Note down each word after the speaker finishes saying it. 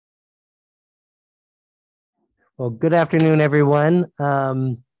Well, good afternoon, everyone.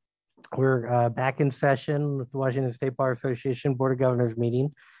 We're back in session with the Washington State Bar Association Board of Governors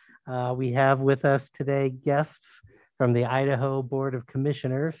meeting. We have with us today guests from the Idaho Board of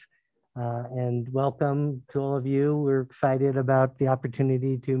Commissioners, and welcome to all of you. We're excited about the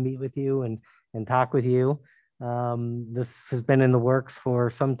opportunity to meet with you and talk with you. This has been in the works for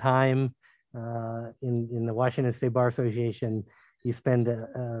some time in the Washington State Bar Association. You spend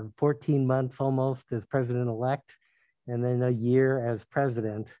 14 months almost as president-elect and then a year as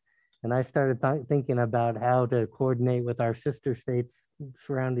president. And I started thinking about how to coordinate with our sister states,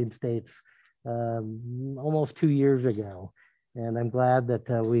 surrounding states, almost 2 years ago. And I'm glad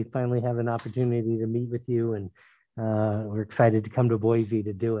that we finally have an opportunity to meet with you, and we're excited to come to Boise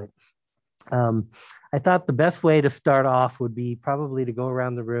to do it. I thought the best way to start off would be probably to go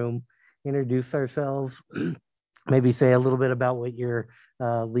around the room, introduce ourselves, maybe say a little bit about what your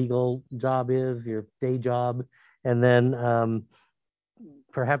legal job is, your day job, and then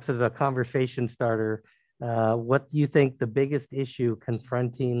perhaps as a conversation starter, what do you think the biggest issue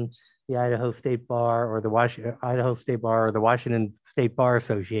confronting the Idaho State Bar or the Idaho State Bar or the Washington State Bar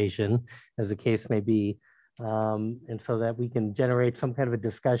Association, as the case may be, and so that we can generate some kind of a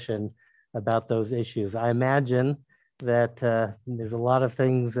discussion about those issues. I imagine that there's a lot of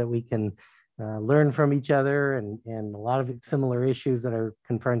things that we can learn from each other and a lot of similar issues that are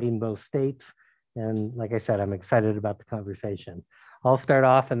confronting both states. And like I said, I'm excited about the conversation. I'll start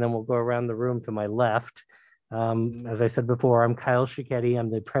off and then we'll go around the room to my left. As I said before, I'm Kyle Schicchetti. I'm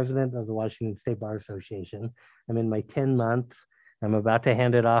the president of the Washington State Bar Association. I'm in my 10th month. I'm about to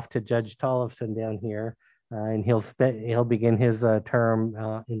hand it off to Judge Tollefson down here, and he'll begin his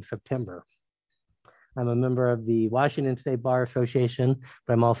term in September. I'm a member of the Washington State Bar Association,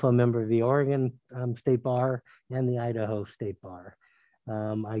 but I'm also a member of the Oregon State Bar and the Idaho State Bar.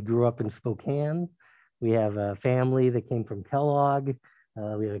 I grew up in Spokane. We have a family that came from Kellogg.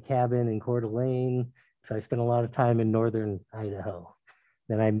 We have a cabin in Coeur d'Alene. So I spent a lot of time in northern Idaho.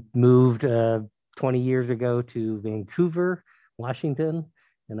 Then I moved 20 years ago to Vancouver, Washington,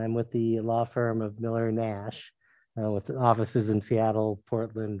 and I'm with the law firm of Miller Nash, with offices in Seattle,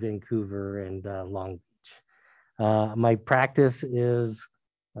 Portland, Vancouver, and Long Beach. My practice is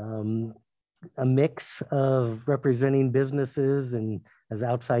a mix of representing businesses and as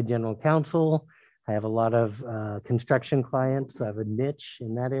outside general counsel. I have a lot of construction clients. So I have a niche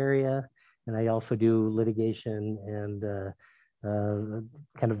in that area. And I also do litigation and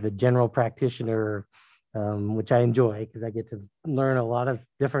kind of the general practitioner, which I enjoy because I get to learn a lot of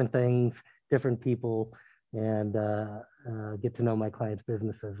different things, different people, and get to know my clients'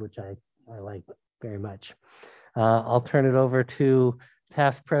 businesses, which I like very much. I'll turn it over to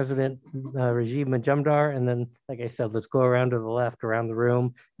past president Rajiv Majumdar, and then, like I said, let's go around to the left, around the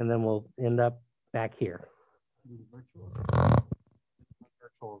room, and then we'll end up back here.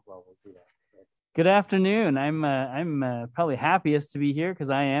 Good afternoon. I'm probably happiest to be here because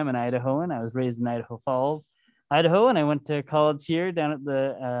I am an Idahoan. I was raised in Idaho Falls, Idaho, and I went to college here down at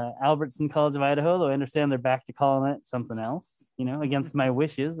the Albertson College of Idaho, though I understand they're back to calling it something else, against my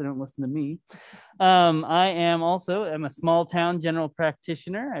wishes. They don't listen to me. I'm a small town general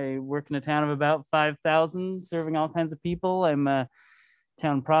practitioner. I work in a town of about 5,000, serving all kinds of people. I'm a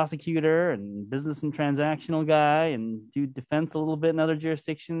town prosecutor and business and transactional guy, and do defense a little bit in other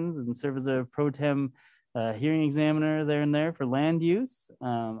jurisdictions, and serve as a pro tem hearing examiner there and there for land use.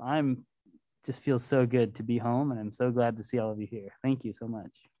 I'm just feels so good to be home, and I'm so glad to see all of you here. Thank you so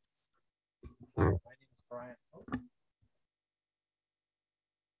much. My name is Brian.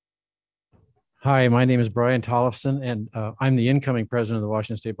 Hi, my name is Brian Tollefson, and I'm the incoming president of the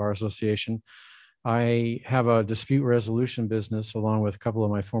Washington State Bar Association. I have a dispute resolution business along with a couple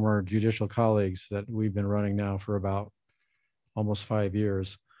of my former judicial colleagues that we've been running now for about almost 5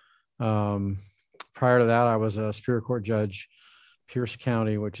 years. Prior to that, I was a Superior Court judge, Pierce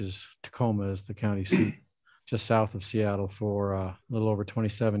County, which is Tacoma is the county seat, just south of Seattle, for a little over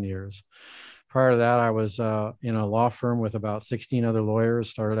 27 years. Prior to that, I was in a law firm with about 16 other lawyers,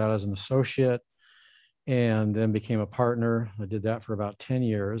 started out as an associate and then became a partner. I did that for about 10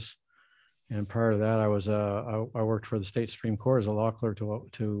 years. And prior to that, I worked for the state Supreme Court as a law clerk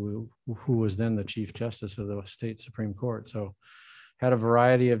to who was then the Chief Justice of the state Supreme Court. So had a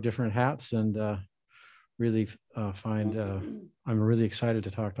variety of different hats, and really I'm really excited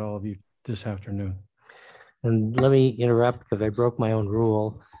to talk to all of you this afternoon. And let me interrupt because I broke my own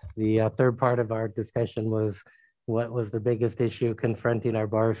rule. The third part of our discussion was what was the biggest issue confronting our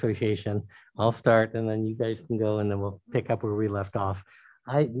bar association. I'll start and then you guys can go and then we'll pick up where we left off.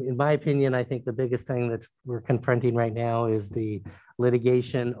 In my opinion, I think the biggest thing that we're confronting right now is the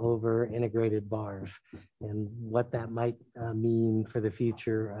litigation over integrated bars and what that might mean for the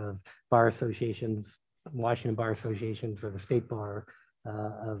future of bar associations, Washington Bar Association, for the state bar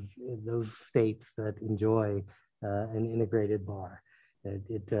of those states that enjoy an integrated bar. A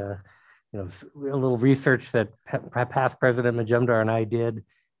little research that past President Majumdar and I did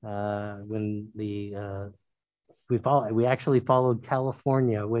when we actually followed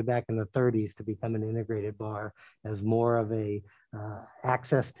California way back in the 30s to become an integrated bar as more of a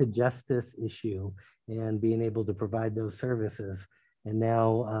access to justice issue and being able to provide those services. And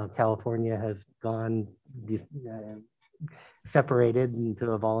now California has gone separated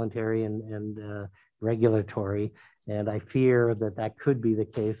into a voluntary and regulatory. And I fear that that could be the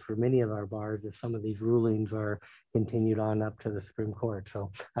case for many of our bars if some of these rulings are continued on up to the Supreme Court.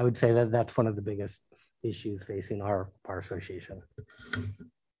 So I would say that that's one of the biggest issues facing our bar association.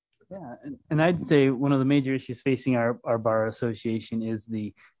 Yeah, and I'd say one of the major issues facing our bar association is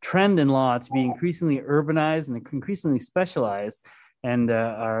the trend in law to be increasingly urbanized and increasingly specialized. And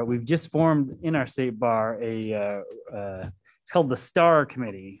we've just formed in our state bar it's called the STAR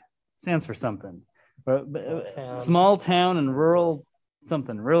Committee. Stands for something. Small town and rural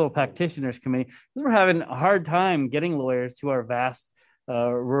practitioners committee, because we're having a hard time getting lawyers to our vast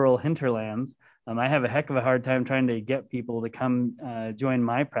rural hinterlands. I have a heck of a hard time trying to get people to come join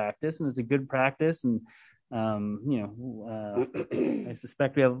my practice, and it's a good practice, and I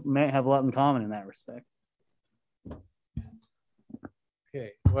suspect we may have a lot in common in that respect.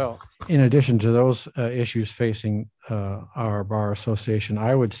 Okay, well, in addition to those issues facing our bar association,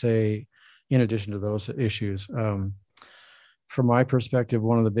 I would say, in addition to those issues, from my perspective,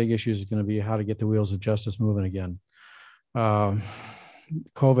 one of the big issues is going to be how to get the wheels of justice moving again.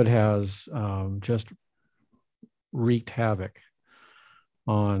 COVID has just wreaked havoc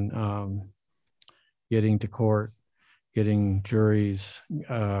on getting to court, getting juries,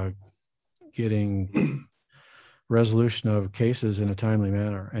 getting resolution of cases in a timely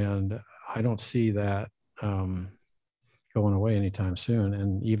manner. And I don't see that going away anytime soon.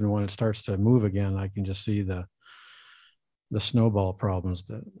 And even when it starts to move again, I can just see the snowball problems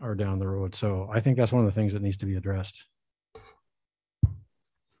that are down the road. So I think that's one of the things that needs to be addressed.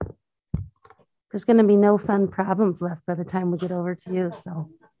 There's going to be no fun problems left by the time we get over to you. So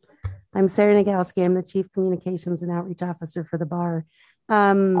I'm Sarah Nagalski. I'm the Chief Communications and Outreach Officer for the bar.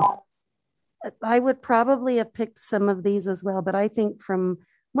 I would probably have picked some of these as well, but I think from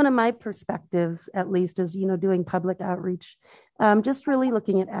one of my perspectives, at least, is, doing public outreach, just really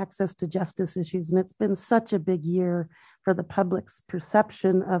looking at access to justice issues. And it's been such a big year for the public's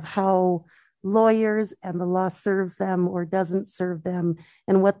perception of how lawyers and the law serves them or doesn't serve them,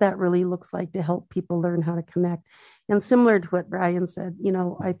 and what that really looks like to help people learn how to connect. And similar to what Brian said,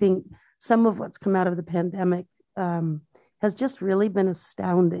 I think some of what's come out of the pandemic has just really been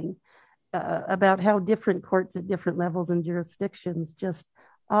astounding about how different courts at different levels and jurisdictions just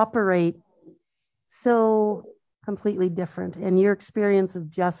operate so completely different. And your experience of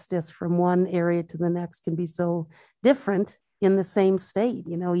justice from one area to the next can be so different in the same state.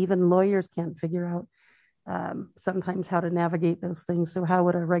 Even lawyers can't figure out sometimes how to navigate those things. So how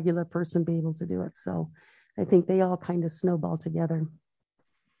would a regular person be able to do it? So I think they all kind of snowball together.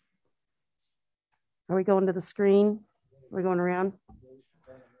 Are we going to the screen? Are we going around?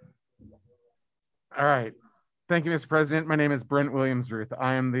 All right. Thank you, Mr. President. My name is Brent Williams-Ruth.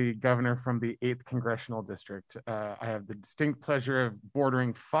 I am the governor from the 8th Congressional District. I have the distinct pleasure of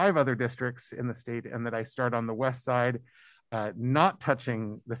bordering 5 other districts in the state, and that I start on the west side, not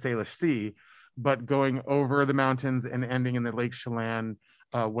touching the Salish Sea, but going over the mountains and ending in the Lake Chelan,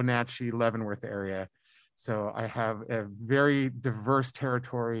 Wenatchee, Leavenworth area. So I have a very diverse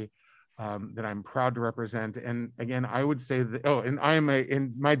territory that I'm proud to represent. And again, I would say that, and I am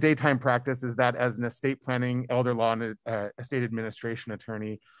in my daytime practice is that as an estate planning, elder law, and estate administration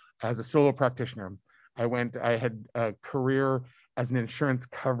attorney, as a solo practitioner. I had a career as an insurance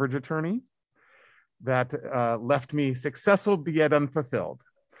coverage attorney that left me successful but yet unfulfilled.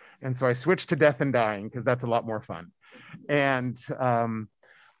 And so I switched to death and dying because that's a lot more fun. And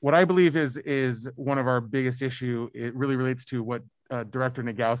what I believe is one of our biggest issue, it really relates to what Director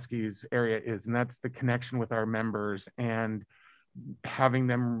Nagalski's area is, and that's the connection with our members and having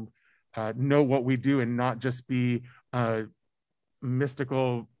them know what we do and not just be a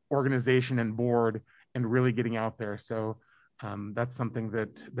mystical organization and board, and really getting out there. So that's something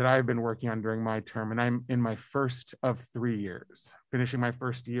that I've been working on during my term, and I'm in my first of 3 years, finishing my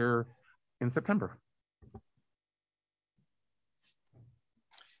first year in September.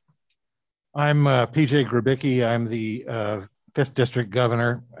 I'm PJ Grabicki. I'm the 5th District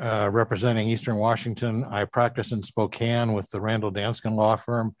Governor representing Eastern Washington. I practice in Spokane with the Randall Danskin Law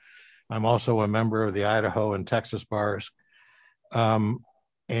Firm. I'm also a member of the Idaho and Texas bars.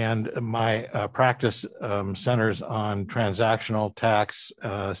 And my practice centers on transactional tax,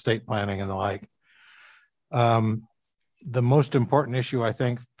 estate planning, and the like. The most important issue, I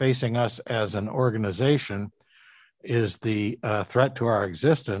think, facing us as an organization is the threat to our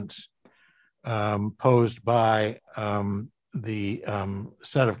existence posed by the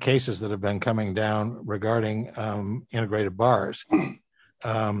set of cases that have been coming down regarding integrated bars.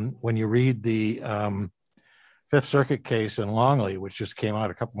 When you read the Fifth Circuit case in Longley, which just came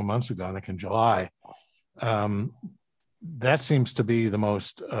out a couple of months ago, I think in July, that seems to be the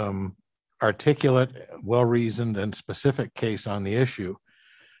most articulate, well-reasoned, and specific case on the issue,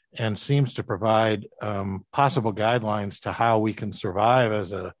 and seems to provide possible guidelines to how we can survive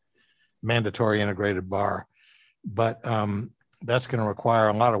as a mandatory integrated bar. But that's going to require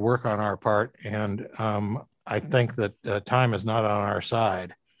a lot of work on our part, and I think that time is not on our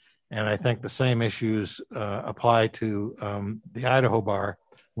side. And I think the same issues apply to the Idaho bar.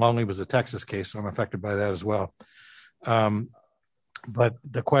 Longley was a Texas case, so I'm affected by that as well. But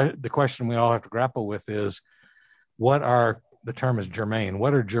the question we all have to grapple with is, what are, the term is germane,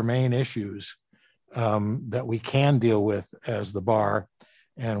 what are germane issues that we can deal with as the bar,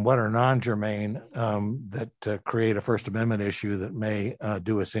 and what are non-germane that create a First Amendment issue that may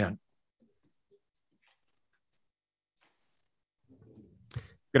do us in?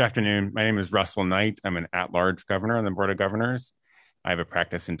 Good afternoon. My name is Russell Knight. I'm an at-large governor on the Board of Governors. I have a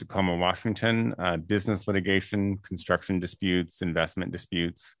practice in Tacoma, Washington, business litigation, construction disputes, investment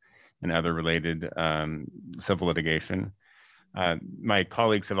disputes, and other related civil litigation. My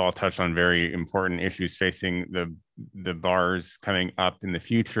colleagues have all touched on very important issues facing the bars coming up in the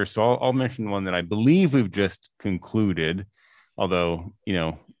future. So I'll mention one that I believe we've just concluded, although, you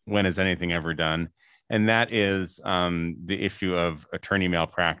know, when has anything ever done? And that is the issue of attorney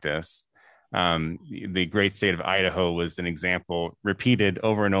malpractice. The great state of Idaho was an example repeated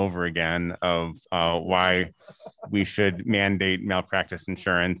over and over again of why we should mandate malpractice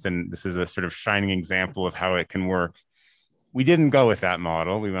insurance. And this is a sort of shining example of how it can work. We didn't go with that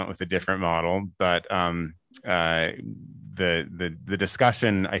model. We went with a different model, but the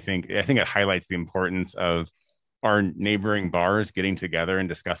discussion, I think it highlights the importance of our neighboring bars getting together and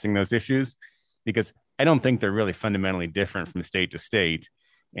discussing those issues, because I don't think they're really fundamentally different from state to state.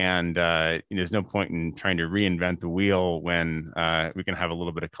 And there's no point in trying to reinvent the wheel when we can have a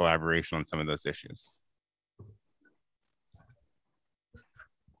little bit of collaboration on some of those issues.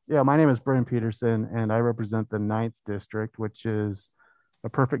 Yeah, my name is Brian Peterson, and I represent the 9th District, which is a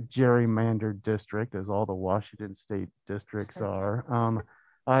perfect gerrymandered district, as all the Washington State districts are.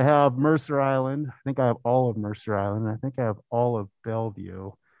 I have Mercer Island. I think I have all of Mercer Island. I think I have all of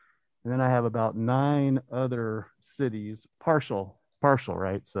Bellevue. And then I have about 9 other cities, partial,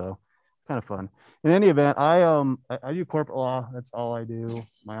 right? So kind of fun. In any event, I do corporate law. That's all I do.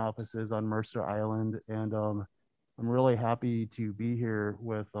 My office is on Mercer Island, and I'm really happy to be here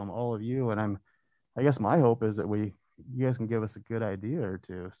with all of you. And I guess my hope is that you guys can give us a good idea or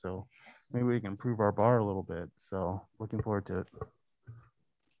two. So maybe we can improve our bar a little bit. So looking forward to it.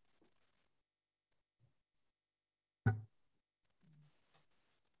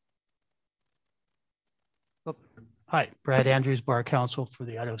 Hi, Brad Andrews, Bar Counsel for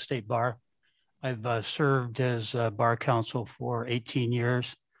the Idaho State Bar. I've served as Bar Counsel for 18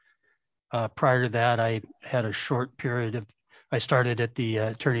 years. Prior to that, I had a short period I started at the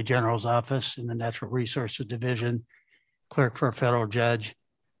Attorney General's office in the Natural Resources Division, clerk for a federal judge,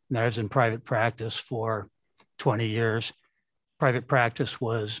 and I was in private practice for 20 years. Private practice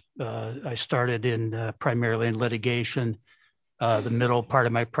was, I started in primarily in litigation. The middle part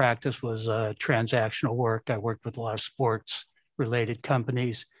of my practice was transactional work. I worked with a lot of sports related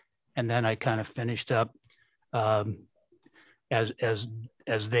companies. And then I kind of finished up as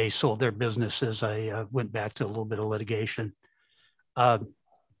they sold their businesses. I went back to a little bit of litigation.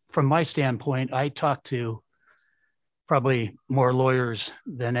 From my standpoint, I talk to probably more lawyers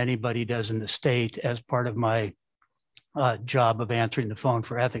than anybody does in the state as part of my job of answering the phone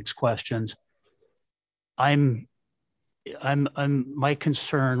for ethics questions. My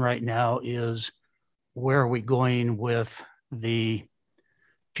concern right now is, where are we going with the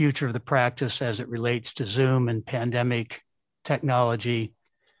future of the practice as it relates to Zoom and pandemic technology?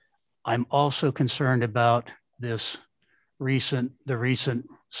 I'm also concerned about the recent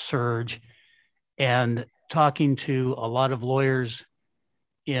surge, and talking to a lot of lawyers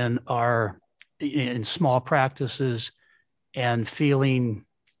in small practices and feeling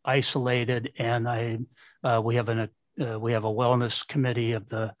isolated. And we have we have a wellness committee of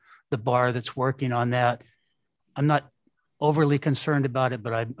the bar that's working on that. I'm not overly concerned about it,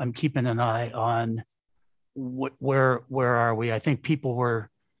 but I'm keeping an eye on where are we. I think people were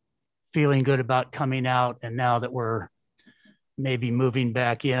feeling good about coming out, and now that we're maybe moving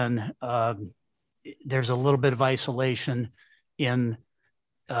back in, there's a little bit of isolation in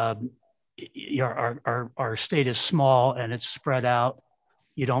our state is small and it's spread out.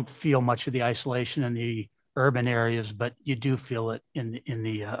 You don't feel much of the isolation in the urban areas, but you do feel it in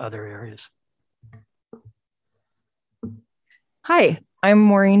the other areas. Hi, I'm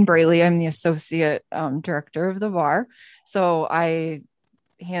Maureen Braley. I'm the associate director of the bar. So I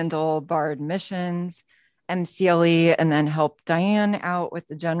handle bar admissions, MCLE, and then help Diane out with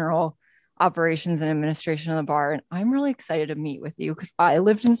the general operations and administration of the bar. And I'm really excited to meet with you because I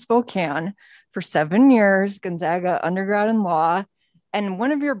lived in Spokane for 7 years, Gonzaga undergrad in law. And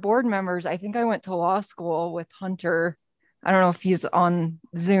one of your board members, I think I went to law school with Hunter. I don't know if he's on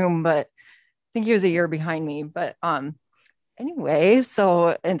Zoom, but I think he was a year behind me. But anyway,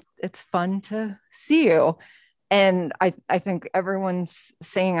 so it's fun to see you. And I think everyone's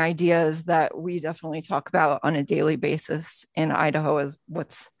saying ideas that we definitely talk about on a daily basis in Idaho is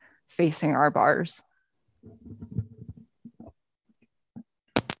what's facing our bars.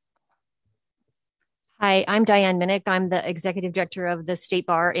 Hi, I'm Diane Minnick. I'm the executive director of the State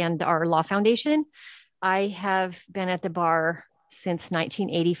Bar and our Law Foundation. I have been at the bar since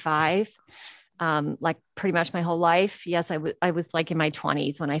 1985, like pretty much my whole life. Yes, I was like in my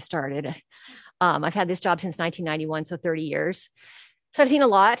 20s when I started. I've had this job since 1991, so 30 years. So I've seen a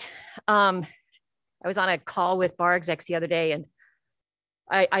lot. I was on a call with bar execs the other day, and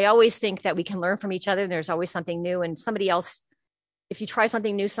I always think that we can learn from each other. And there's always something new, and somebody else, if you try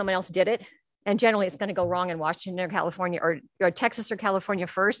something new, someone else did it. And generally it's going to go wrong in Washington or California or Texas or California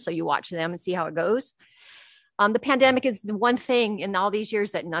first. So you watch them and see how it goes. The pandemic is the one thing in all these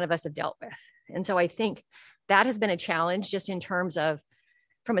years that none of us have dealt with. And so I think that has been a challenge just in terms of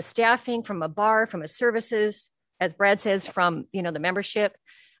from a staffing, from a bar, from a services, as Brad says, from, the membership.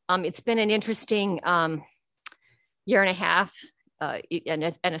 It's been an interesting year and a half and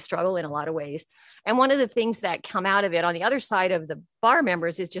a struggle in a lot of ways. And one of the things that come out of it on the other side of the bar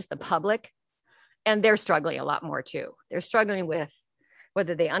members is just the public. And they're struggling a lot more too. They're struggling with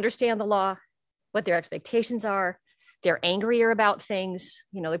whether they understand the law, what their expectations are. They're angrier about things,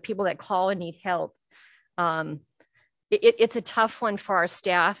 the people that call and need help. It's a tough one for our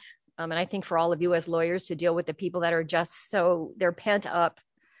staff. And I think for all of you as lawyers to deal with the people that are just so they're pent up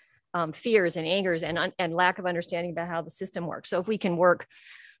fears and angers and lack of understanding about how the system works. So if we can work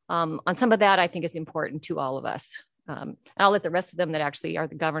on some of that, I think is important to all of us. I'll let the rest of them that actually are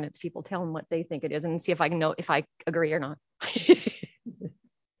the governance people tell them what they think it is and see if I can know if I agree or not.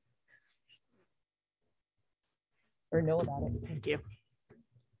 Or know about it. Thank you.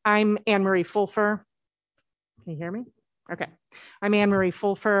 I'm Anne-Marie Fulfer. Can you hear me? Okay. I'm Anne-Marie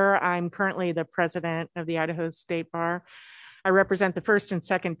Fulfer. I'm currently the president of the Idaho State Bar. I represent the 1st and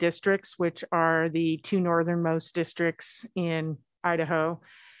 2nd districts, which are the 2 northernmost districts in Idaho.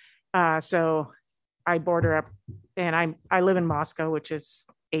 So I border up, and I live in Moscow, which is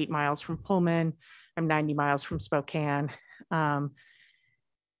 8 miles from Pullman. I'm 90 miles from Spokane. I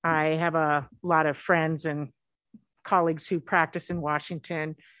have a lot of friends and colleagues who practice in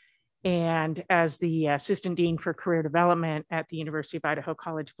Washington. And as the assistant dean for career development at the University of Idaho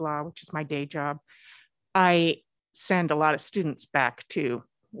College of Law, which is my day job, I send a lot of students back to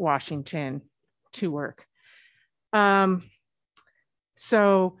Washington to work.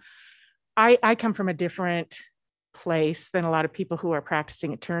 So I come from a different place than a lot of people who are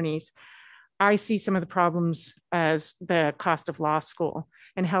practicing attorneys. I see some of the problems as the cost of law school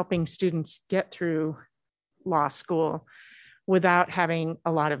and helping students get through law school without having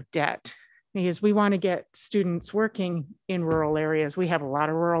a lot of debt. Because we want to get students working in rural areas. We have a lot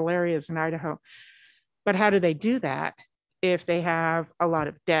of rural areas in Idaho. But how do they do that if they have a lot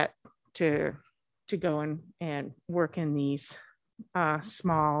of debt to go and work in these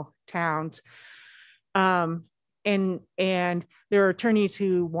small towns? And there are attorneys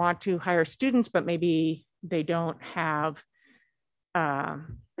who want to hire students, but maybe they don't have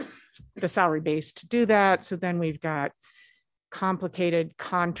the salary base to do that. So then we've got complicated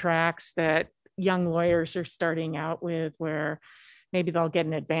contracts that young lawyers are starting out with, where maybe they'll get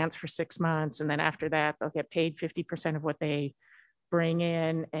an advance for 6 months, and then after that they'll get paid 50% of what they bring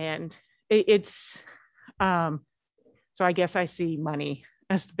in. And it's so I guess I see money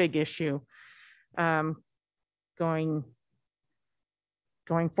as the big issue going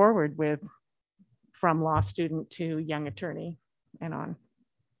forward with from law student to young attorney and on.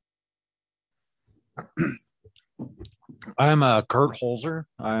 I'm Kurt Holzer.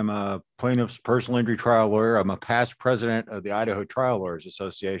 I'm a plaintiff's personal injury trial lawyer. I'm a past president of the Idaho Trial Lawyers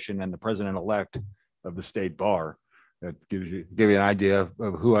Association and the president-elect of the state bar. That give you an idea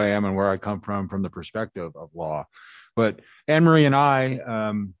of who I am and where I come from the perspective of law. But Anne Marie and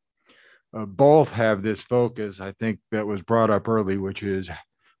I both have this focus, I think, that was brought up early, which is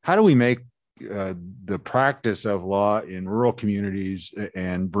how do we make the practice of law in rural communities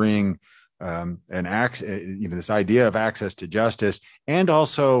and bring this idea of access to justice, and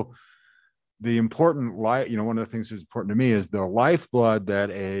also the important one of the things that's important to me is the lifeblood that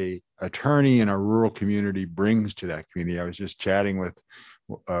a attorney in a rural community brings to that community. I was just chatting with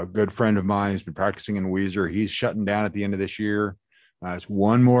a good friend of mine who's been practicing in Weiser. He's shutting down at the end of this year. It's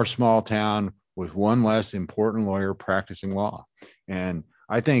one more small town with one less important lawyer practicing law. And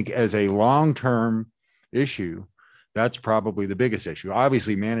I think as a long-term issue, that's probably the biggest issue.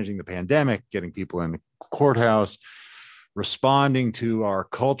 Obviously, managing the pandemic, getting people in the courthouse, responding to our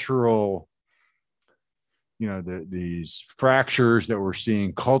cultural, these fractures that we're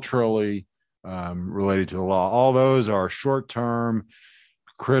seeing culturally related to the law. All those are short-term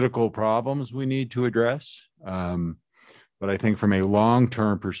critical problems we need to address. But I think from a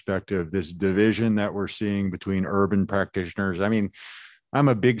long-term perspective, this division that we're seeing between urban practitioners, I mean, I'm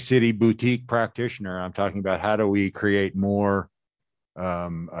a big city boutique practitioner. I'm talking about how do we create more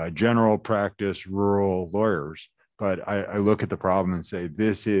general practice rural lawyers. But I look at the problem and say,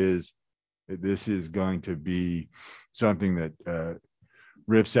 this is going to be something that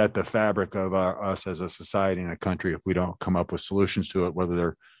rips at the fabric of us as a society and a country if we don't come up with solutions to it, whether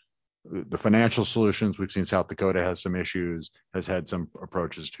they're the financial solutions. We've seen South Dakota has some issues, has had some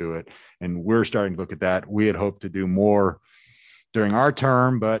approaches to it, and we're starting to look at that. We had hoped to do more during our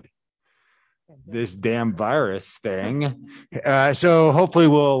term, but this damn virus thing. So hopefully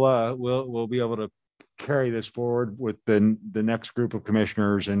we'll be able to carry this forward with the next group of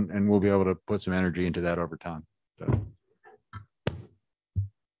commissioners, and we'll be able to put some energy into that over time. So.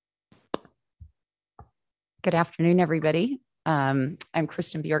 Good afternoon, everybody. I'm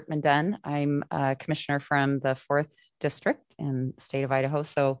Kristen Bjorkman-Dunn. I'm a commissioner from the 4th District in the state of Idaho.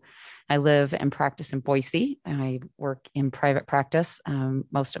 So I live and practice in Boise. I work in private practice.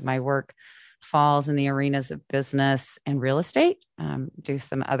 Most of my work falls in the arenas of business and real estate. Do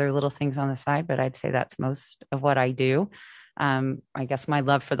some other little things on the side, but I'd say that's most of what I do. I guess my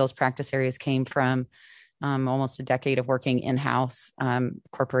love for those practice areas came from almost a decade of working in-house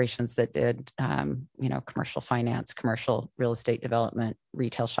corporations that did, commercial finance, commercial real estate development,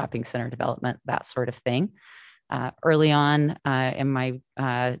 retail shopping center development, that sort of thing. Early on in my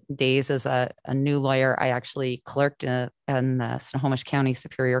days as a new lawyer, I actually clerked in the Snohomish County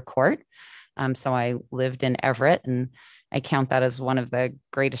Superior Court. So I lived in Everett, and I count that as one of the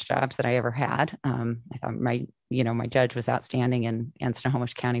greatest jobs that I ever had. I thought my judge was outstanding, and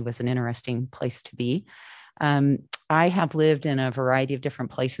Snohomish County was an interesting place to be. I have lived in a variety of different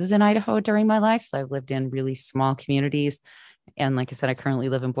places in Idaho during my life. So I've lived in really small communities. And like I said, I currently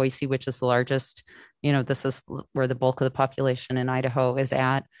live in Boise, which is the largest, this is where the bulk of the population in Idaho is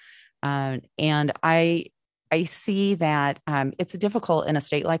at. And I see that it's difficult in a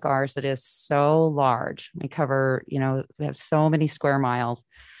state like ours that is so large. We cover, we have so many square miles.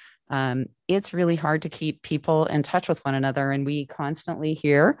 It's really hard to keep people in touch with one another. And we constantly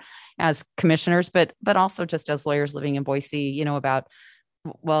hear as commissioners, but also just as lawyers living in Boise, about,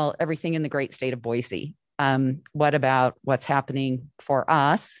 well, everything in the great state of Boise. What about what's happening for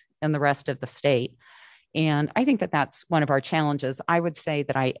us and the rest of the state? And I think that that's one of our challenges. I would say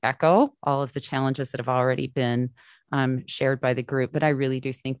that I echo all of the challenges that have already been shared by the group, but I really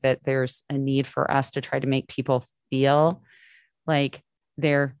do think that there's a need for us to try to make people feel like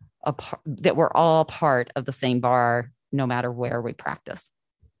that we're all part of the same bar, no matter where we practice.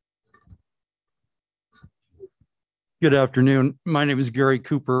 Good afternoon. My name is Gary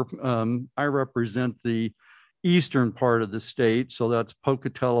Cooper. I represent the eastern part of the state. So that's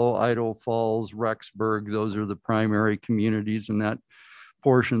Pocatello, Idaho Falls, Rexburg. Those are the primary communities in that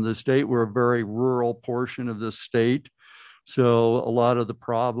portion of the state. We're a very rural portion of the state. So a lot of the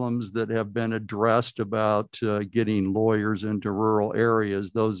problems that have been addressed about getting lawyers into rural areas,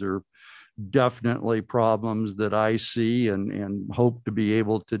 those are definitely problems that I see and hope to be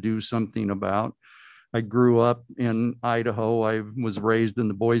able to do something about. I grew up in Idaho. I was raised in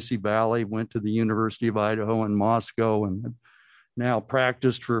the Boise Valley, went to the University of Idaho in Moscow, and now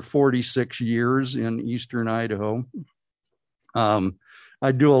practiced for 46 years in Eastern Idaho.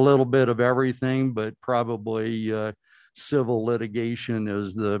 I do a little bit of everything, but probably civil litigation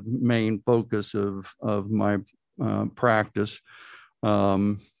is the main focus of my practice.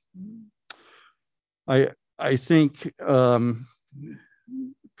 I think kind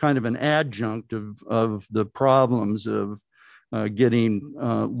of an adjunct of the problems of getting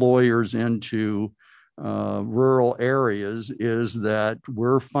lawyers into rural areas is that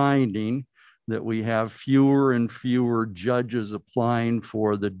we're finding that we have fewer and fewer judges applying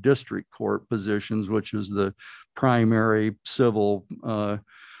for the district court positions, which is the primary civil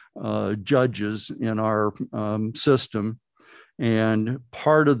judges in our system. And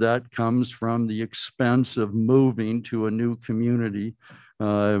part of that comes from the expense of moving to a new community,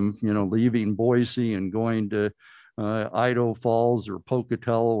 leaving Boise and going to Idaho Falls or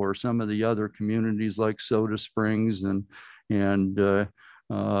Pocatello or some of the other communities like Soda Springs and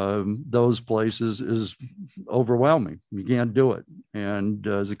those places is overwhelming. You can't do it. And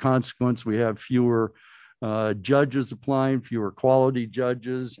as a consequence, we have fewer judges applying, fewer quality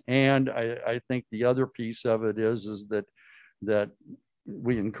judges. And I think the other piece of it is that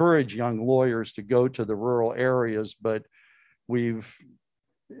we encourage young lawyers to go to the rural areas, but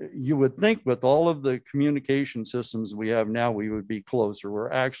you would think with all of the communication systems we have now, we would be closer.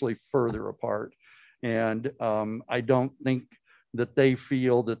 We're actually further apart. And I don't think that they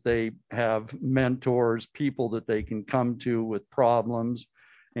feel that they have mentors, people that they can come to with problems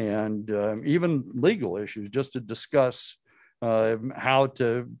and even legal issues just to discuss how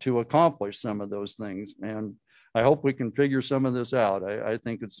to accomplish some of those things. And I hope we can figure some of this out. I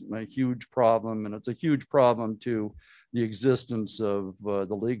think it's a huge problem, and it's a huge problem to the existence of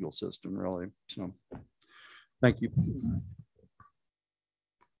the legal system, really. So thank you.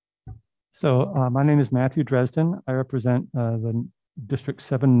 So my name is Matthew Dresden. I represent the District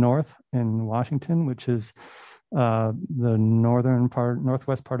 7 North in Washington, which is the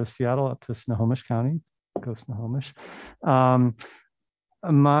northwest part of Seattle up to Snohomish County. Go Snohomish.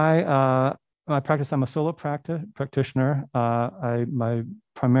 My practice, I'm a solo practitioner. I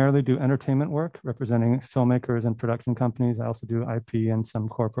primarily do entertainment work, representing filmmakers and production companies. I also do IP and some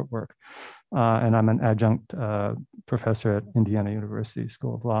corporate work. And I'm an adjunct professor at Indiana University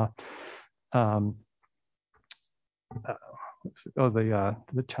School of Law.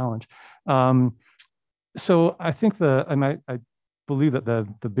 The challenge. So I think I believe that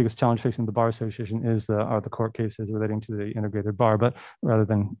the biggest challenge facing the Bar Association are the court cases relating to the integrated bar. But rather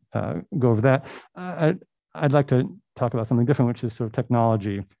than go over that, I'd like to talk about something different, which is sort of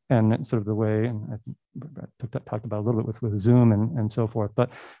technology and sort of the way, and I think talked about a little bit with Zoom and so forth. But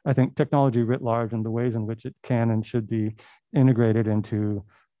I think technology writ large and the ways in which it can and should be integrated into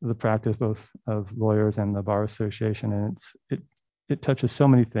the practice both of lawyers and the Bar Association, and it touches so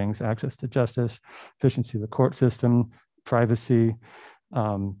many things: access to justice, efficiency of the court system, privacy,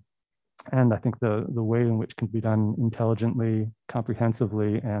 and I think the way in which can be done intelligently,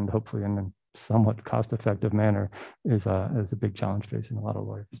 comprehensively, and hopefully in a somewhat cost-effective manner is a big challenge facing a lot of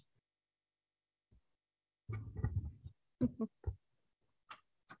lawyers.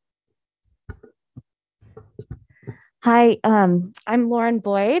 Hi, I'm Lauren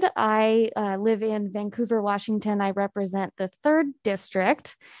Boyd. I live in Vancouver, Washington. I represent the 3rd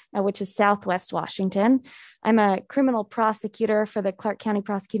District, which is Southwest Washington. I'm a criminal prosecutor for the Clark County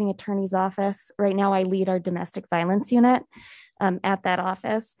Prosecuting Attorney's Office. Right now, I lead our domestic violence unit at that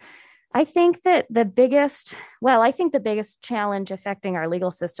office. I think that the biggest challenge affecting our legal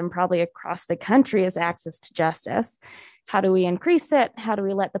system probably across the country is access to justice. How do we increase it? How do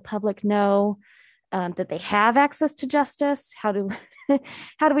we let the public know that they have access to justice? How do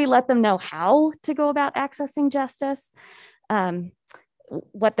we let them know how to go about accessing justice?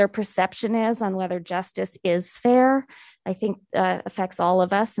 What their perception is on whether justice is fair, I think affects all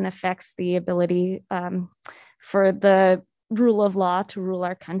of us and affects the ability for the rule of law to rule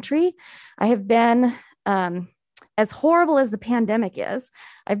our country. I have been, as horrible as the pandemic is,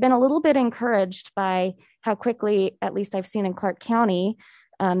 I've been a little bit encouraged by how quickly, at least I've seen in Clark County,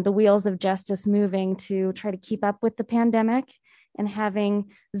 the wheels of justice moving to try to keep up with the pandemic and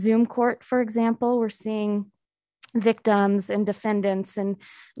having Zoom court, for example. We're seeing victims and defendants and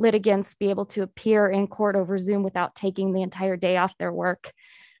litigants be able to appear in court over Zoom without taking the entire day off their work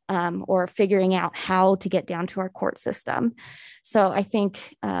or figuring out how to get down to our court system. So I think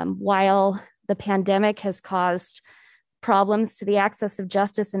while the pandemic has caused problems to the access of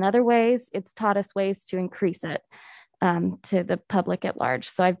justice in other ways, it's taught us ways to increase it to the public at large.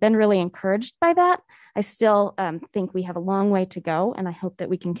 So I've been really encouraged by that. I still think we have a long way to go, and I hope that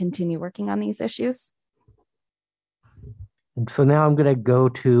we can continue working on these issues. And so now I'm going to go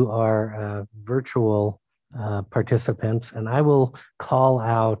to our virtual participants, and I will call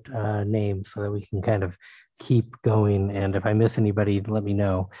out names so that we can kind of keep going. And if I miss anybody, let me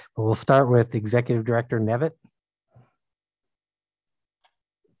know. But we'll start with Executive Director Nevitt.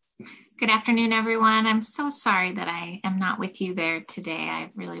 Good afternoon, everyone. I'm so sorry that I am not with you there today. I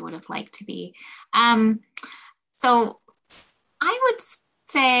really would have liked to be. So I would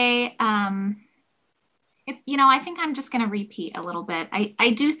say, I think I'm just going to repeat a little bit. I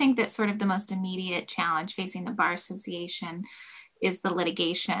do think that sort of the most immediate challenge facing the Bar Association is the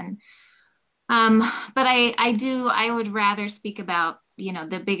litigation. But I would rather speak about,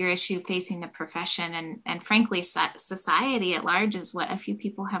 the bigger issue facing the profession and frankly, society at large is what a few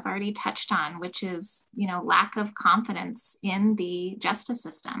people have already touched on, which is, lack of confidence in the justice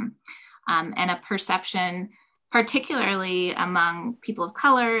system, and a perception, particularly among people of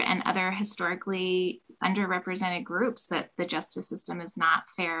color and other historically underrepresented groups, that the justice system is not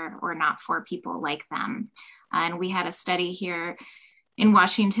fair or not for people like them. And we had a study here in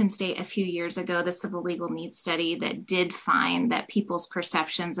Washington State a few years ago, the Civil Legal Needs Study, that did find that people's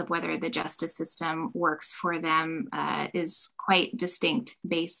perceptions of whether the justice system works for them is quite distinct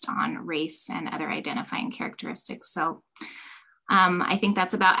based on race and other identifying characteristics. So I think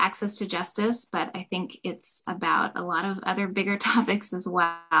that's about access to justice, but I think it's about a lot of other bigger topics as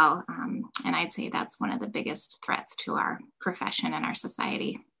well. And I'd say that's one of the biggest threats to our profession and our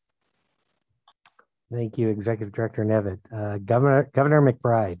society. Thank you, Executive Director Nevitt. Governor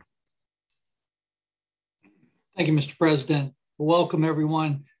McBride. Thank you, Mr. President. Welcome,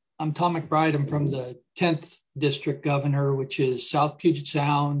 everyone. I'm Tom McBride. I'm from the 10th District Governor, which is South Puget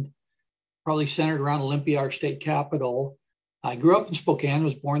Sound, probably centered around Olympia, our state capital. I grew up in Spokane,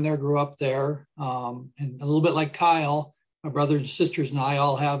 was born there, grew up there. And a little bit like Kyle, my brothers and sisters and I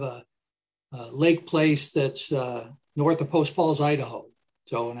all have a lake place that's north of Post Falls, Idaho.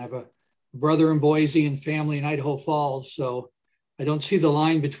 And I have a brother in Boise and family in Idaho Falls. So I don't see the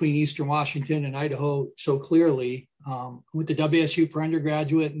line between Eastern Washington and Idaho so clearly. I went to WSU for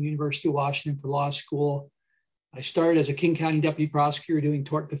undergraduate and University of Washington for law school. I started as a King County deputy prosecutor doing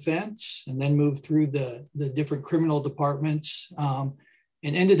tort defense and then moved through the different criminal departments and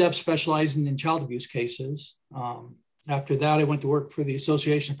ended up specializing in child abuse cases. After that, I went to work for the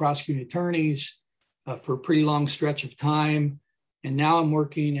Association of Prosecuting Attorneys for a pretty long stretch of time. And now I'm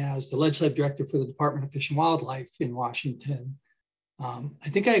working as the legislative director for the Department of Fish and Wildlife in Washington. I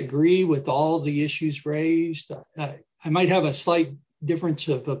think I agree with all the issues raised. I might have a slight difference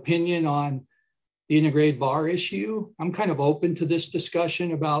of opinion on the integrated bar issue. I'm kind of open to this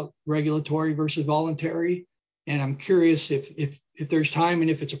discussion about regulatory versus voluntary. And I'm curious if there's time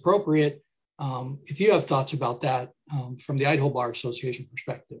and if it's appropriate, if you have thoughts about that from the Idaho Bar Association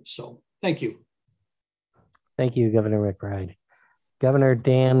perspective. So thank you. Thank you, Governor McBride. Governor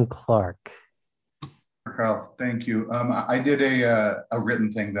Dan Clark. Carl, thank you. I did a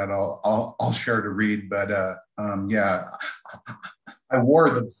written thing that I'll share to read, but yeah, I wore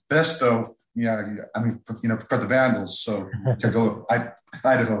the vest though. Yeah, I mean, for the Vandals, so to go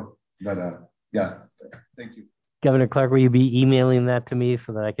Idaho. But yeah, thank you. Governor Clark, will you be emailing that to me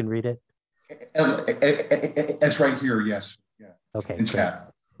so that I can read it? It's right here. Yes. Yeah. Okay. In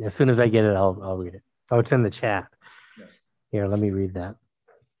chat. As soon as I get it, I'll read it. Oh, it's in the chat. Yes. Here, let me read that.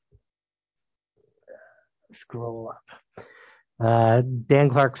 Scroll up. Dan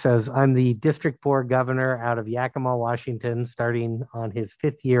Clark says, I'm the district board governor out of Yakima, Washington, starting on his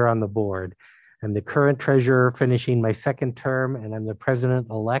 5th year on the board. I'm the current treasurer finishing my 2nd term, and I'm the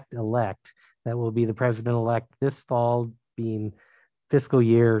president-elect that will be the president-elect this fall, being fiscal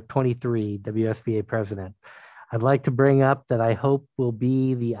year 23 WSBA president. I'd like to bring up that I hope will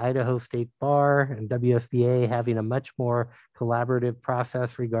be the Idaho State Bar and WSBA having a much more collaborative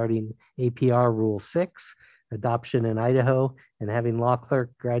process regarding APR Rule 6, adoption in Idaho, and having law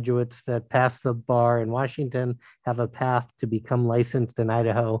clerk graduates that pass the bar in Washington have a path to become licensed in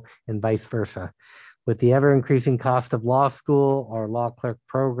Idaho and vice versa. With the ever-increasing cost of law school, our law clerk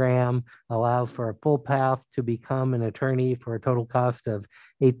program allows for a full path to become an attorney for a total cost of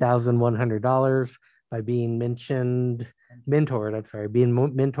 $8,100 by being mentored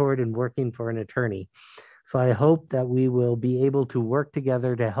and working for an attorney. So I hope that we will be able to work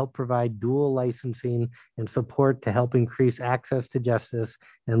together to help provide dual licensing and support to help increase access to justice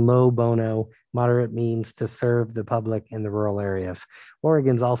and low bono, moderate means to serve the public in the rural areas.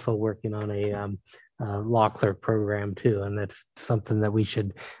 Oregon's also working on a law clerk program too, and that's something that we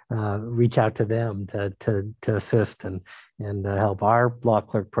should reach out to them to assist and help. Our law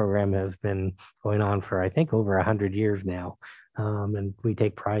clerk program has been going on for I think over 100 years now, and we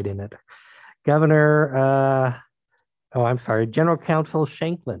take pride in it. General Counsel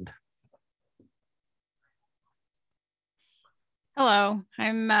Shankland. Hello,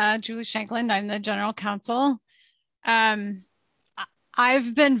 I'm Julie Shankland. I'm the General Counsel.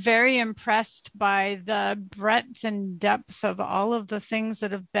 I've been very impressed by the breadth and depth of all of the things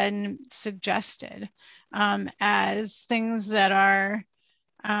that have been suggested as things that are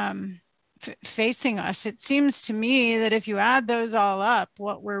facing us. It seems to me that if you add those all up,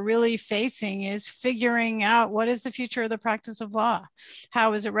 what we're really facing is figuring out what is the future of the practice of law.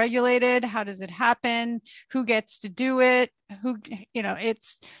 How is it regulated? How does it happen? Who gets to do it? Who,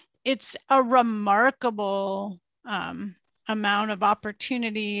 it's a remarkable amount of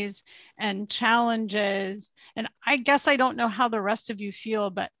opportunities and challenges. And I guess I don't know how the rest of you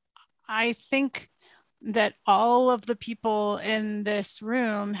feel, but I think that all of the people in this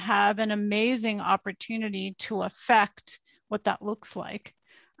room have an amazing opportunity to affect what that looks like.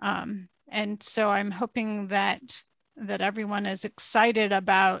 And so I'm hoping that everyone is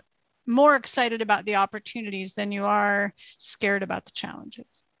more excited about the opportunities than you are scared about the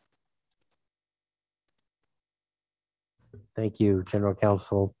challenges. Thank you, General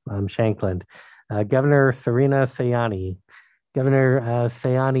Counsel Shankland. Governor Serena Sayani. Governor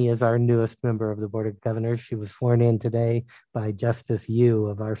Sayani is our newest member of the Board of Governors. She was sworn in today by Justice Yu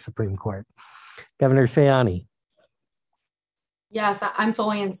of our Supreme Court. Governor Sayani. Yes, I'm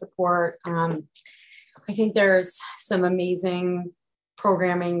fully in support. I think there's some amazing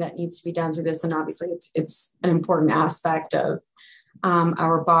programming that needs to be done through this, and obviously it's an important aspect of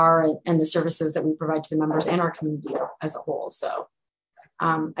our bar and the services that we provide to the members and our community as a whole. So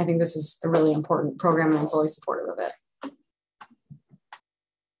I think this is a really important program, and I'm fully supportive of it.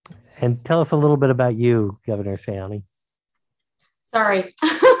 And tell us a little bit about you, Governor Sayani. Sorry.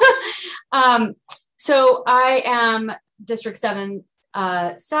 So I am District 7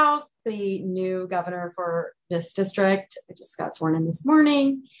 South, the new governor for this district. I just got sworn in this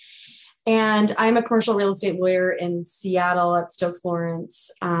morning. And I'm a commercial real estate lawyer in Seattle at Stokes Lawrence.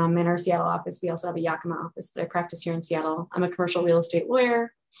 In our Seattle office, we also have a Yakima office, but I practice here in Seattle. I'm a commercial real estate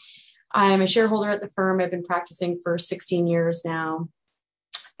lawyer. I'm a shareholder at the firm. I've been practicing for 16 years now.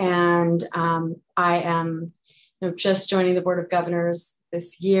 And I am just joining the Board of Governors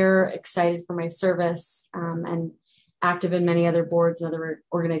this year, excited for my service, and active in many other boards and other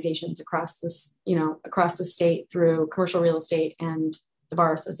organizations across this, across the state through commercial real estate and the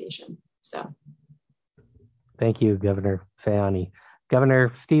Bar Association. So thank you, Governor Sayani.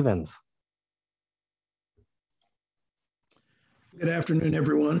 Governor Stevens. Good afternoon,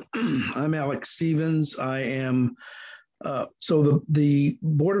 everyone. I'm Alex Stevens. I am so the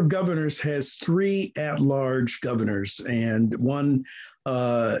Board of Governors has 3 at-large governors, and one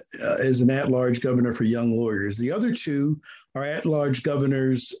is an at-large governor for young lawyers. The other 2 are at-large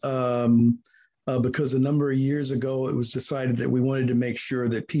governors because a number of years ago it was decided that we wanted to make sure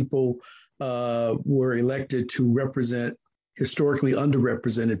that people were elected to represent historically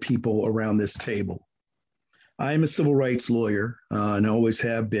underrepresented people around this table. I'm a civil rights lawyer and I always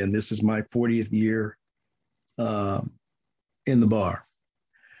have been. This is my 40th year in the bar.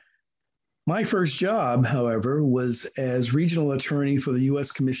 My first job, however, was as regional attorney for the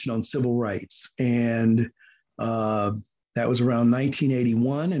U.S. Commission on Civil Rights. And that was around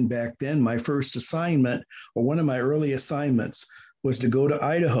 1981. And back then, my first assignment, or one of my early assignments, was to go to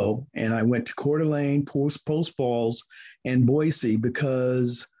Idaho. And I went to Coeur d'Alene, Post Falls, and Boise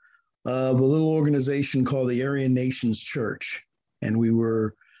because of a little organization called the Aryan Nations Church. And we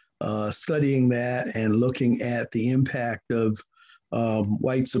were studying that and looking at the impact of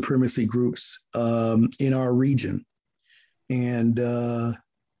white supremacy groups in our region. And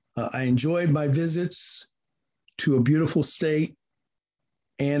I enjoyed my visits to a beautiful state,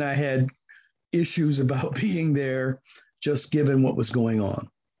 and I had issues about being there just given what was going on.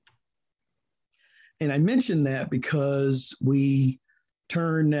 And I mention that because we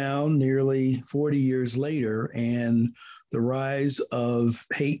turn now nearly 40 years later, and the rise of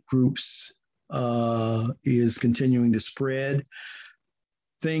hate groups is continuing to spread.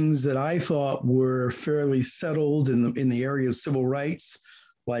 Things that I thought were fairly settled in the area of civil rights,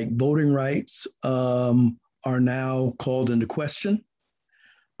 like voting rights, are now called into question.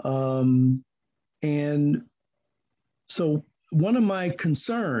 And so one of my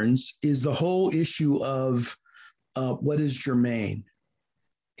concerns is the whole issue of what is germane.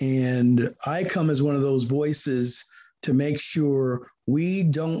 And I come as one of those voices to make sure we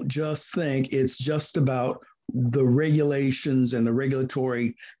don't just think it's just about the regulations and the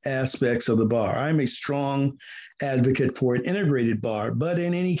regulatory aspects of the bar. I'm a strong advocate for an integrated bar, but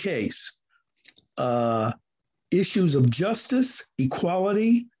in any case, issues of justice,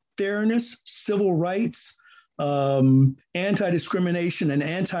 equality, fairness, civil rights, anti-discrimination, and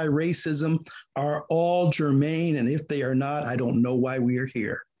anti-racism are all germane. And if they are not, I don't know why we are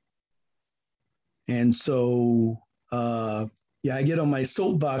here. And so Yeah, I get on my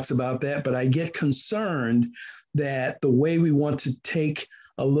soapbox about that, but I get concerned that the way we want to take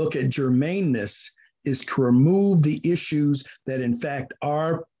a look at germaneness is to remove the issues that, in fact,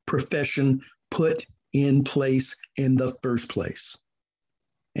 our profession put in place in the first place.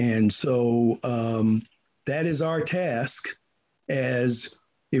 And so that is our task, as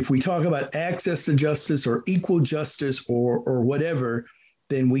if we talk about access to justice or equal justice or whatever,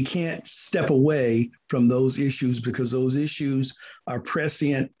 then we can't step away from those issues because those issues are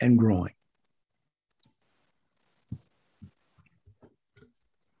prescient and growing.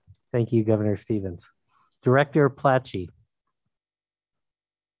 Thank you, Governor Stevens. Director Plachy.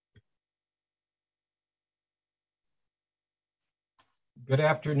 Good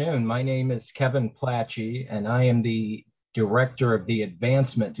afternoon. My name is Kevin Plachy, and I am the Director of the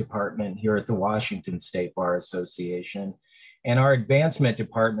Advancement Department here at the Washington State Bar Association. And our Advancement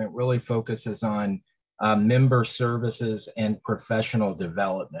Department really focuses on member services and professional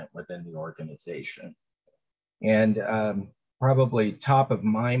development within the organization. And probably top of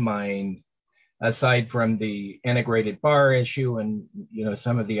my mind, aside from the integrated bar issue and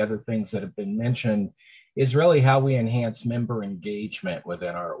some of the other things that have been mentioned, is really how we enhance member engagement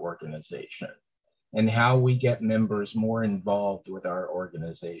within our organization and how we get members more involved with our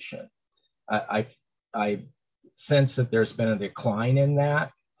organization. I sense that there's been a decline in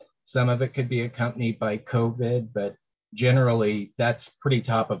that. Some of it could be accompanied by COVID, but generally that's pretty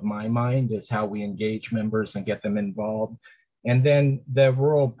top of my mind, is how we engage members and get them involved. And then the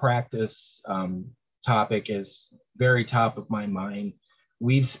rural practice topic is very top of my mind.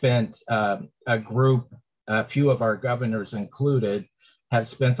 We've spent a group, a few of our governors included, have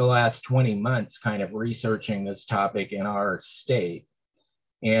spent the last 20 months kind of researching this topic in our state.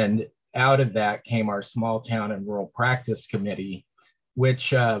 And out of that came our Small Town and Rural Practice Committee,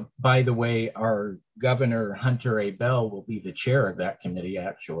 which, by the way, our Governor Hunter A. Bell will be the chair of that committee,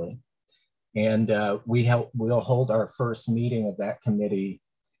 actually. And we'll hold our first meeting of that committee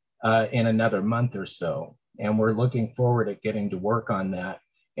in another month or so. And we're looking forward to getting to work on that.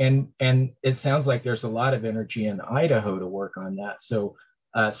 And it sounds like there's a lot of energy in Idaho to work on that. So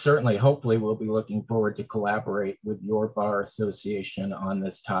certainly, hopefully, we'll be looking forward to collaborate with your bar association on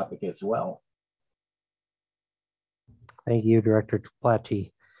this topic as well. Thank you, Director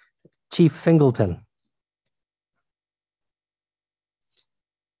Plachy. Chief Singleton.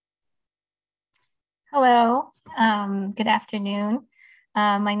 Hello, good afternoon.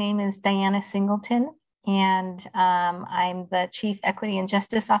 My name is Diana Singleton, and I'm the Chief Equity and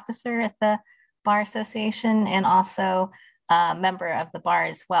Justice Officer at the Bar Association and also a member of the bar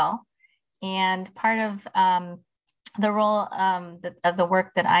as well. And part of the role of the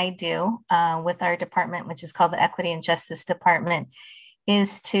work that I do with our department, which is called the Equity and Justice Department,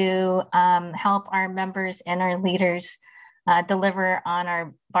 is to help our members and our leaders deliver on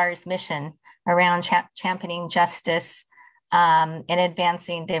our bar's mission around championing justice and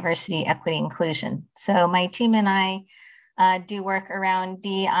advancing diversity, equity, inclusion. So my team and I do work around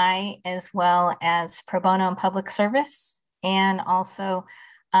DEI as well as pro bono and public service, and also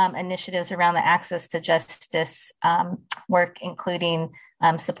initiatives around the access to justice work, including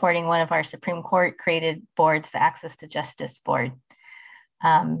supporting one of our Supreme Court created boards, the Access to Justice Board.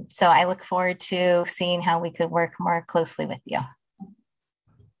 So I look forward to seeing how we could work more closely with you.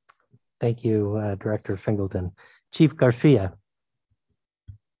 Thank you, Director Singleton. Chief Garcia.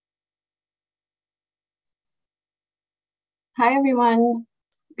 Hi, everyone.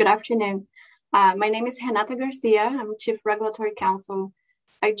 Good afternoon. My name is Renata Garcia. I'm Chief Regulatory Counsel.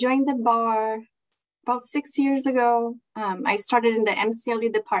 I joined the bar about 6 years ago. I started in the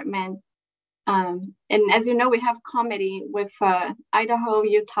MCLE department. And as you know, we have committee with Idaho,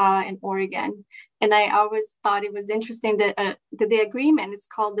 Utah, and Oregon. And I always thought it was interesting that the agreement is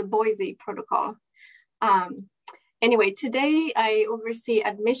called the Boise Protocol. Anyway, today I oversee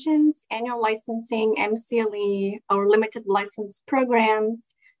admissions, annual licensing, MCLE, our limited license programs,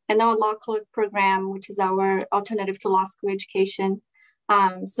 and our law code program, which is our alternative to law school education.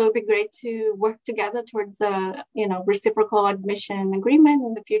 So it'd be great to work together towards a reciprocal admission agreement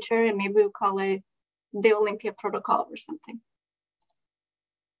in the future, and maybe we'll call it the Olympia Protocol or something.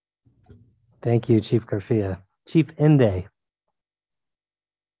 Thank you, Chief Garcia. Chief Ende.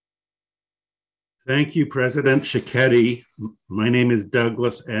 Thank you, President Cicchetti. My name is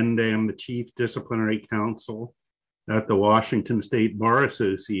Douglas Ende. I'm the Chief Disciplinary Counsel at the Washington State Bar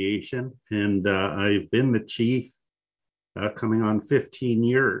Association, and I've been the chief coming on 15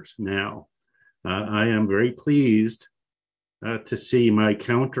 years now. I am very pleased to see my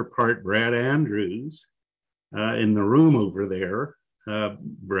counterpart, Brad Andrews, in the room over there.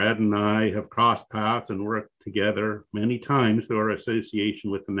 Brad and I have crossed paths and worked together many times through our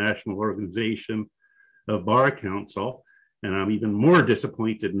association with the National Organization of Bar Council. And I'm even more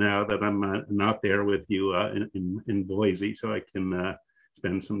disappointed now that I'm not there with you in Boise, so I can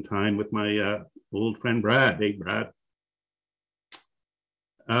spend some time with my old friend Brad. Hey, Brad.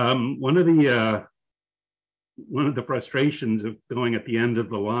 One of the frustrations of going at the end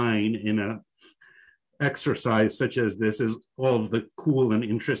of the line in a exercise such as this is all of the cool and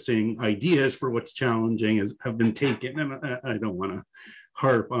interesting ideas for what's challenging have been taken, and I don't want to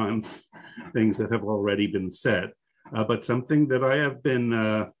harp on things that have already been said, but something that I have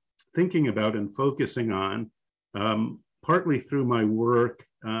been thinking about and focusing on, partly through my work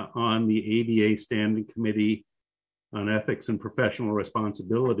on the ABA Standing Committee on Ethics and Professional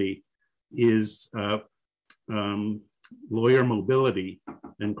Responsibility, is lawyer mobility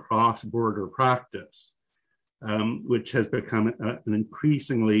and cross-border practice, which has become an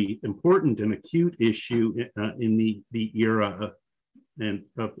increasingly important and acute issue in the era of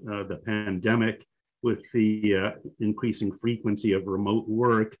the pandemic, with the increasing frequency of remote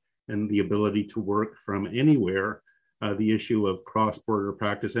work and the ability to work from anywhere. The issue of cross-border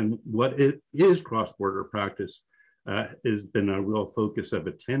practice and what it is cross-border practice has been a real focus of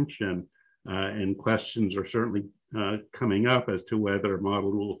attention, and questions are certainly coming up as to whether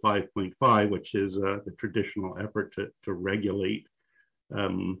Model Rule 5.5, which is the traditional effort to regulate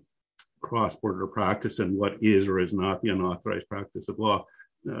cross-border practice and what is or is not the unauthorized practice of law,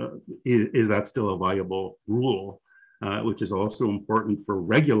 is that still a viable rule, which is also important for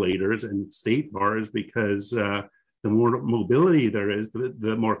regulators and state bars, because the more mobility there is,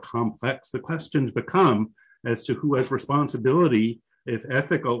 the more complex the questions become as to who has responsibility if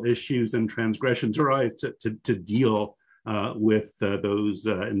ethical issues and transgressions arise to deal with those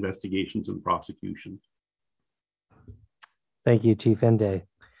investigations and prosecutions. Thank you, Chief Ende.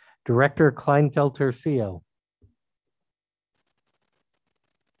 Director Kleinfelter-Theo.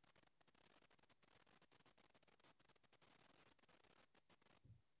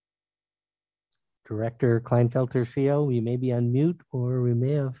 Director Kleinfelter-Theo, you may be on mute, or we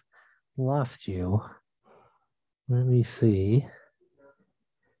may have lost you. Let me see.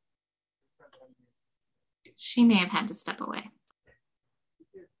 She may have had to step away.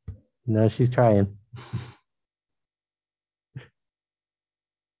 No, she's trying.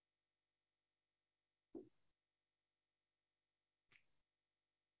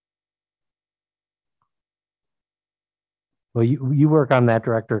 Well, you work on that,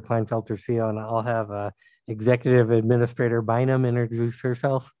 Director Kleinfelter-Theo, and I'll have Executive Administrator Bynum introduce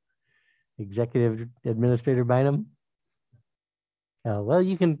herself. Executive Administrator Bynum. Well,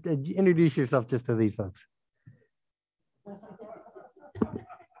 you can introduce yourself just to these folks.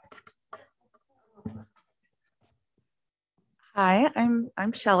 Hi,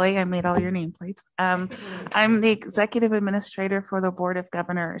 I'm Shelley. I made all your nameplates. I'm the executive administrator for the Board of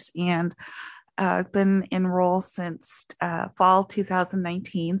Governors, and I've been in role since fall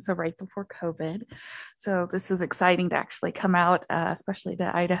 2019, so right before COVID. So this is exciting to actually come out, especially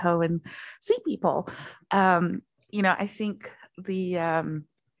to Idaho, and see people. I think the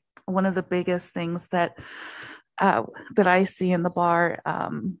one of the biggest things that I see in the bar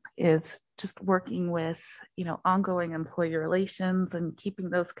is just working with, ongoing employee relations and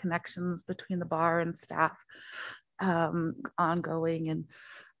keeping those connections between the bar and staff ongoing, and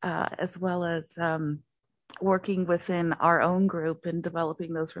as well as working within our own group and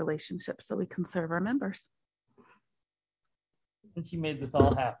developing those relationships so we can serve our members. And she made this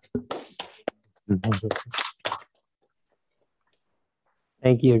all happen.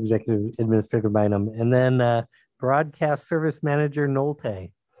 Thank you, Executive Administrator Bynum. And then Broadcast Service Manager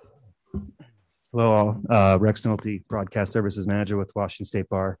Nolte. Hello, all. Rex Nolte, Broadcast Services Manager with Washington State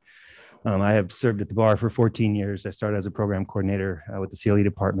Bar. I have served at the bar for 14 years. I started as a program coordinator with the CLE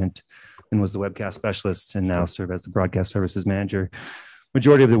department and was the webcast specialist, and now serve as the Broadcast Services Manager.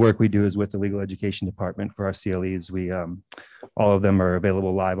 Majority of the work we do is with the legal education department for our CLEs. We all of them are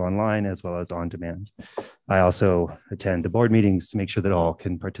available live online as well as on demand. I also attend the board meetings to make sure that all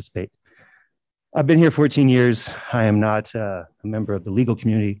can participate. I've been here 14 years. I am not a member of the legal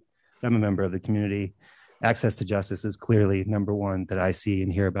community. I'm a member of the community. Access to justice is clearly number one that I see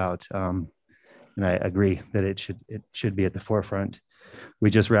and hear about. And I agree that it should be at the forefront. We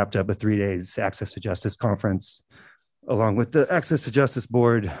just wrapped up a 3 days Access to Justice conference, along with the Access to Justice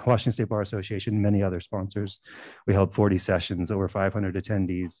Board, Washington State Bar Association, and many other sponsors. We held 40 sessions, over 500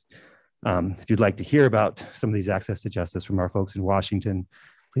 attendees. If you'd like to hear about some of these Access to Justice from our folks in Washington,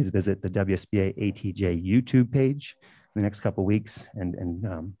 please visit the WSBA ATJ YouTube page in the next couple of weeks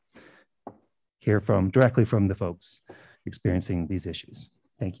and hear directly from the folks. experiencing these issues.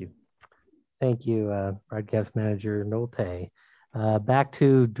 Thank you. Thank you, Broadcast Manager Nolte. Back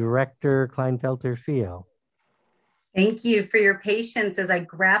to Director Kleinfelter-Theo. Thank you for your patience as I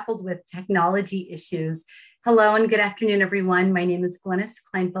grappled with technology issues. Hello and good afternoon, everyone. My name is Glennis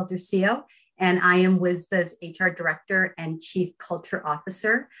Kleinfelter-Theo, and I am WSBA's HR Director and Chief Culture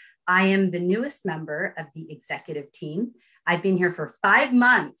Officer. I am the newest member of the executive team. I've been here for 5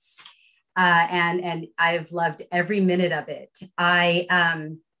 months, and I've loved every minute of it.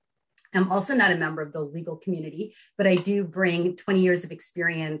 I'm also not a member of the legal community, but I do bring 20 years of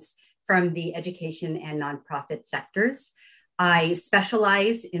experience from the education and nonprofit sectors. I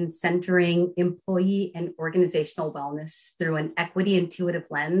specialize in centering employee and organizational wellness through an equity intuitive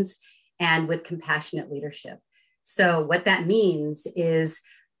lens and with compassionate leadership. So what that means is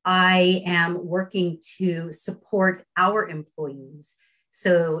I am working to support our employees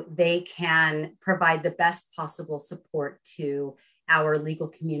so they can provide the best possible support to our legal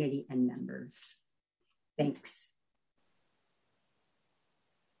community and members. Thanks.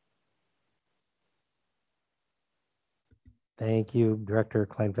 Thank you, Director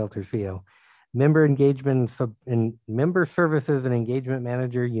Kleinfelter-Theo. Member Engagement and Member Services and Engagement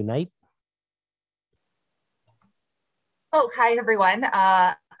Manager Unite. Oh, hi, everyone.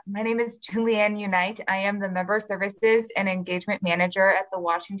 My name is Julianne Unite. I am the Member Services and Engagement Manager at the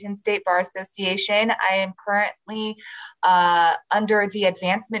Washington State Bar Association. I am currently under the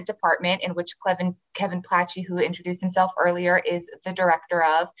Advancement Department, in which Kevin Platchey, who introduced himself earlier, is the director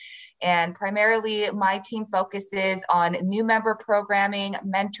of. And primarily, my team focuses on new member programming,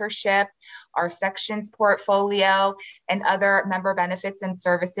 mentorship, our sections portfolio, and other member benefits and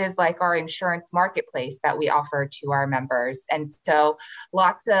services like our insurance marketplace that we offer to our members. And so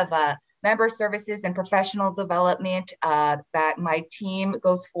lots of member services and professional development that my team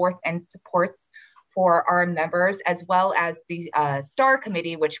goes forth and supports for our members, as well as the STAR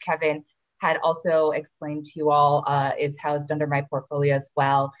committee, which Kevin had also explained to you all is housed under my portfolio as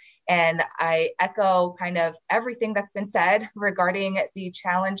well. And I echo kind of everything that's been said regarding the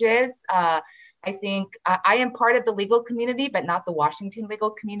challenges. I think I am part of the legal community, but not the Washington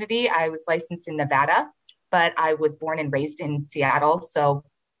legal community. I was licensed in Nevada, but I was born and raised in Seattle. So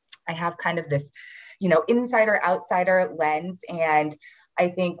I have kind of this, insider outsider lens. And I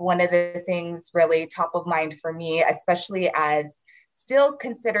think one of the things really top of mind for me, especially as still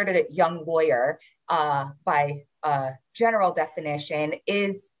considered a young lawyer by general definition,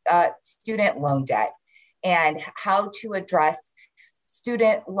 is student loan debt and how to address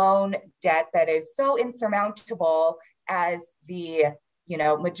student loan debt that is so insurmountable as the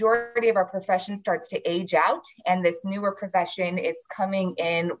majority of our profession starts to age out, and this newer profession is coming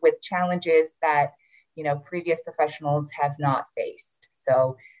in with challenges that previous professionals have not faced.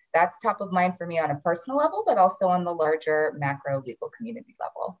 So that's top of mind for me on a personal level, but also on the larger macro legal community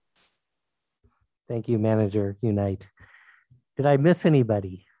level. Thank you, Manager Unite. Did I miss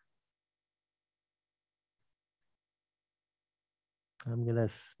anybody?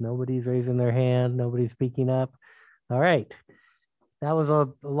 Nobody's raising their hand, nobody's speaking up. All right. That was a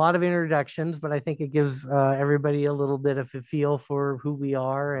lot of introductions, but I think it gives everybody a little bit of a feel for who we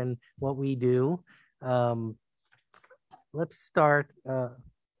are and what we do. Let's start.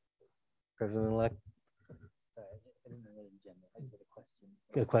 President-elect.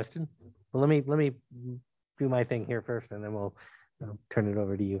 Good question. Well, let me do my thing here first, and then we'll turn it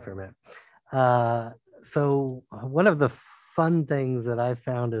over to you for a minute. So one of the fun things that I've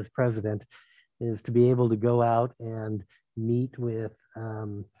found as president is to be able to go out and meet with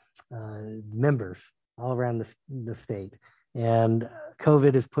members all around the state. And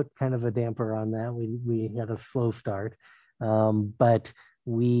COVID has put kind of a damper on that. We had a slow start, but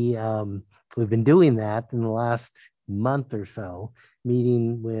we've been doing that in the last month or so,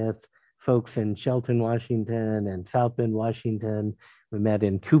 meeting with folks in Shelton, Washington and South Bend, Washington. We met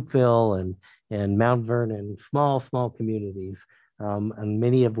in Coupeville and Mount Vernon, small communities, and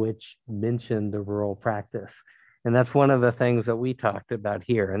many of which mentioned the rural practice. And that's one of the things that we talked about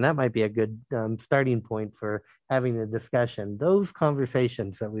here. And that might be a good starting point for having a discussion. Those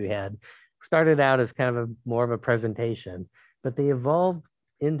conversations that we had started out as kind of more of a presentation, but they evolved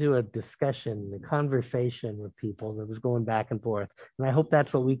into a discussion, a conversation with people that was going back and forth. And I hope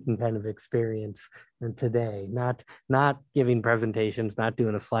that's what we can kind of experience today, not giving presentations, not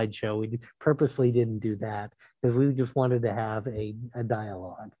doing a slideshow. We purposely didn't do that because we just wanted to have a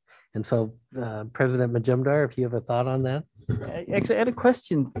dialogue. And so President Majumdar, if you have a thought on that. Actually, I had a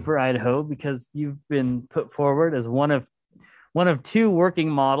question for Idaho because you've been put forward as one of two working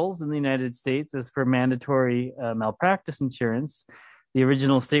models in the United States as for mandatory malpractice insurance. the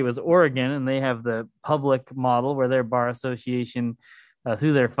original state was Oregon, and they have the public model where their bar association,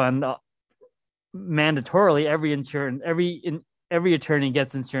 through their fund, mandatorily every attorney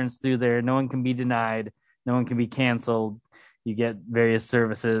gets insurance through there. No one can be denied. No one can be canceled. You get various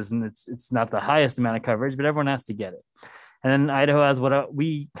services, and it's not the highest amount of coverage, but everyone has to get it. And then Idaho has what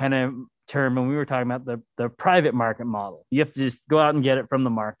we kind of term when we were talking about the private market model. You have to just go out and get it from the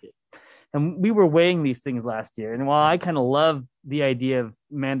market. And we were weighing these things last year. And while I kind of love the idea of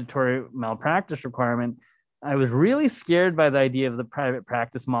mandatory malpractice requirement, I was really scared by the idea of the private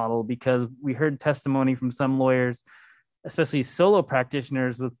practice model, because we heard testimony from some lawyers, especially solo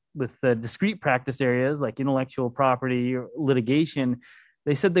practitioners with discrete practice areas like intellectual property or litigation.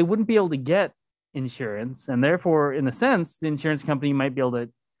 They said they wouldn't be able to get insurance, and therefore, in a sense, the insurance company might be able to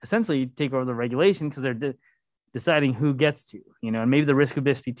essentially take over the regulation because they're deciding who gets to, and maybe the risk would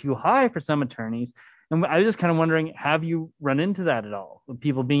just be too high for some attorneys. And I was just kind of wondering, have you run into that at all, with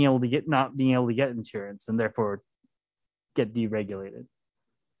people not being able to get insurance and therefore get deregulated?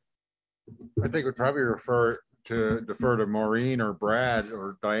 I think we'd probably defer to Maureen or Brad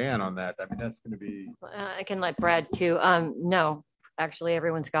or Diane on that. I mean, that's going to be. I can let Brad too. No, actually,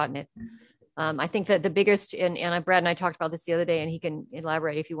 everyone's gotten it. I think that the biggest, and Brad and I talked about this the other day, and he can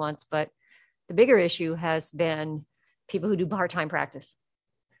elaborate if he wants, but the bigger issue has been people who do part-time practice.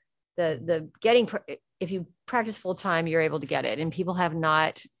 If you practice full-time, you're able to get it. And people have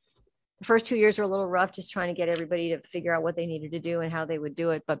not, the first 2 years are a little rough, just trying to get everybody to figure out what they needed to do and how they would do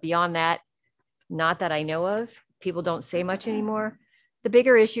it. But beyond that, not that I know of, people don't say much anymore. The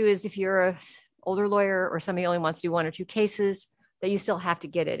bigger issue is if you're an older lawyer or somebody only wants to do 1 or 2 cases, that you still have to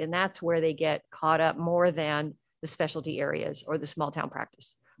get it. And that's where they get caught up more than the specialty areas or the small town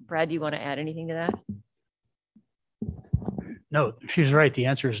practice. Brad, do you want to add anything to that? No, she's right. The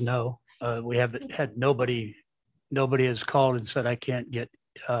answer is no. We have had nobody has called and said, I can't get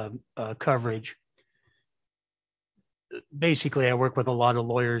coverage. Basically, I work with a lot of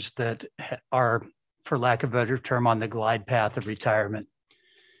lawyers that are, for lack of a better term, on the glide path of retirement.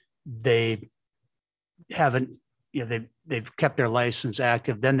 They haven't, they've kept their license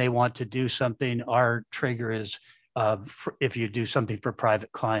active. Then they want to do something. Our trigger is if you do something for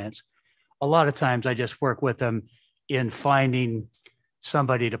private clients. A lot of times I just work with them in finding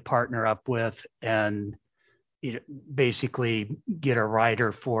somebody to partner up with and basically get a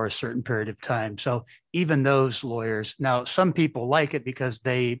rider for a certain period of time. So even those lawyers, now some people like it because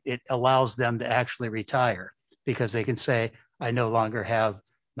it allows them to actually retire, because they can say, I no longer have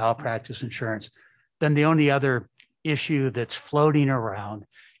malpractice insurance. Then the only other issue that's floating around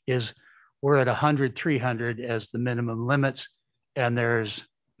is we're at 100, 300 as the minimum limits. And there's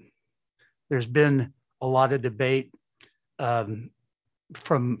been a lot of debate from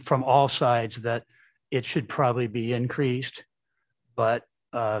all sides that it should probably be increased, but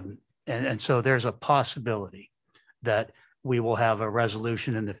and so there's a possibility that we will have a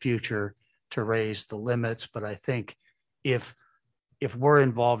resolution in the future to raise the limits. But I think if we're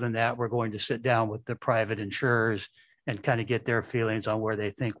involved in that, we're going to sit down with the private insurers and kind of get their feelings on where they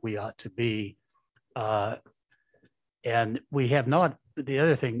think we ought to be. And we have not, the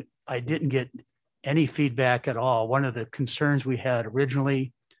other thing, I didn't get any feedback at all. One of the concerns we had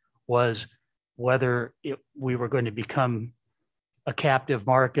originally was whether we were going to become a captive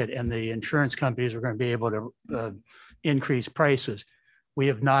market and the insurance companies were going to be able to increase prices. We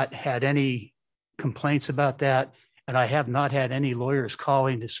have not had any complaints about that. And I have not had any lawyers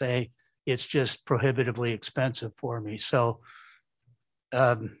calling to say it's just prohibitively expensive for me. So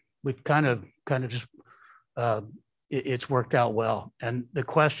we've kind of just, it's worked out well. And the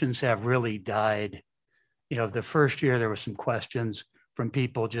questions have really died. The first year there were some questions from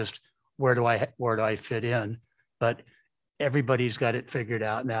people just, where do I fit in? But everybody's got it figured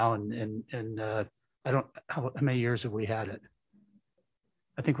out now. And I don't, how many years have we had it?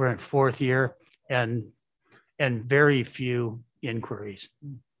 I think we're in 4th year and very few inquiries.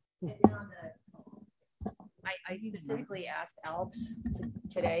 I specifically asked ALPS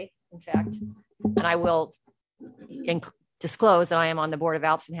today, in fact, and I will disclose that I am on the board of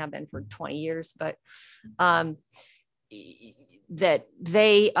ALPS and have been for 20 years, but that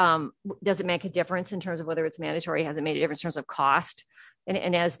they, doesn't make a difference in terms of whether it's mandatory, hasn't made a difference in terms of cost.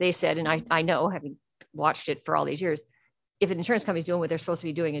 And as they said, and I know, having watched it for all these years, if an insurance company is doing what they're supposed to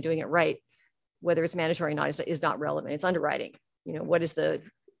be doing and doing it right, whether it's mandatory or not is not relevant. It's underwriting. What is the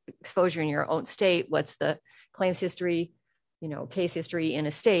exposure in your own state? What's the claims history, case history in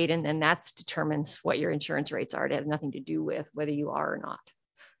a state? And then that determines what your insurance rates are. It has nothing to do with whether you are or not.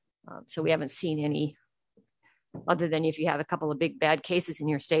 So we haven't seen any, other than if you have a couple of big bad cases in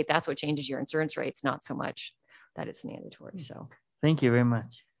your state, that's what changes your insurance rates, not so much that it's mandatory. So Thank you very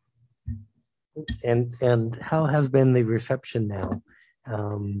much. And how has been the reception now?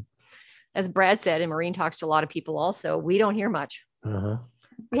 As Brad said, and Maureen talks to a lot of people also, we don't hear much. Uh-huh.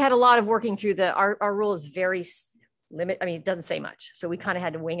 We had a lot of working through our rule is very limit. I mean, it doesn't say much. So we kind of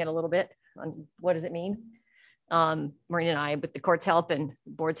had to wing it a little bit on what does it mean? Maureen and I, with the court's help and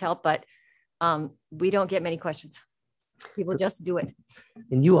board's help, but we don't get many questions. People just do it.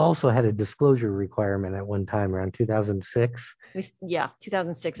 And you also had a disclosure requirement at one time around 2006.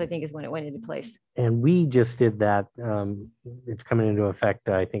 2006, I think, is when it went into place. And we just did that. It's coming into effect,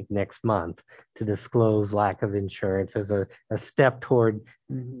 I think, next month, to disclose lack of insurance as a step toward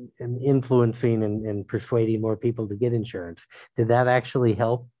influencing and persuading more people to get insurance. Did that actually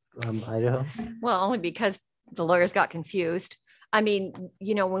help Idaho? Well, only because the lawyers got confused. I mean,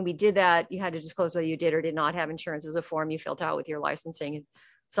 you know, when we did that, you had to disclose whether you did or did not have insurance. It was a form you filled out with your licensing. And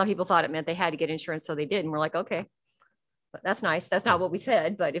some people thought it meant they had to get insurance, so they did. And we're like, okay, but that's nice. That's not what we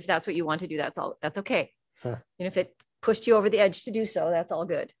said. But if that's what you want to do, that's okay. Huh. And if it pushed you over the edge to do so, that's all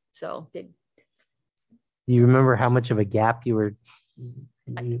good. So do you remember how much of a gap you were?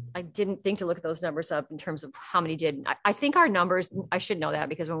 I didn't think to look at those numbers up in terms of how many did. I think our numbers, I should know that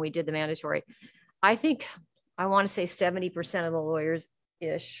because when we did the mandatory, I want to say 70% of the lawyers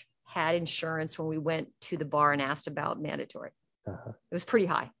ish had insurance when we went to the bar and asked about mandatory. Uh-huh. It was pretty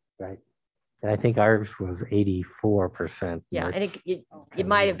high. Right. And I think ours was 84%. Yeah. And it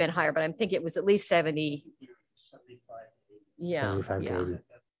might have been higher, but I'm thinking it was at least 70. 75. Yeah. 75 yeah. 80.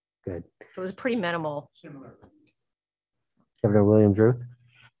 Good. So it was pretty minimal. Governor Williams-Ruth.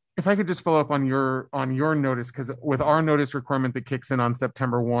 If I could just follow up on your notice, because with our notice requirement that kicks in on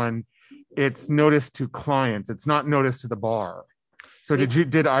September 1, it's notice to clients. It's not notice to the bar. So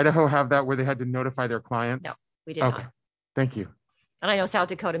did Idaho have that where they had to notify their clients? No, we did not. Thank you. And I know South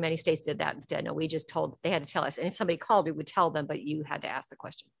Dakota, many states did that instead. No, we just they had to tell us. And if somebody called, we would tell them, but you had to ask the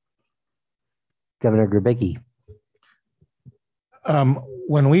question. Governor Grabicki.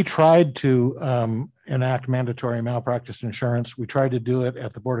 When we tried to enact mandatory malpractice insurance, we tried to do it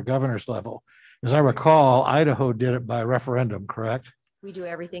at the Board of Governors level. As I recall, Idaho did it by referendum, correct? We do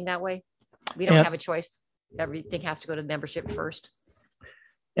everything that way. We don't have a choice. Everything has to go to membership first.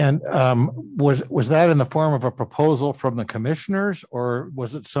 And was that in the form of a proposal from the commissioners, or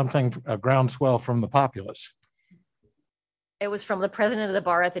was it something, a groundswell from the populace? It was from the president of the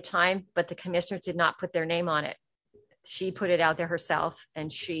bar at the time, but the commissioners did not put their name on it. She put it out there herself,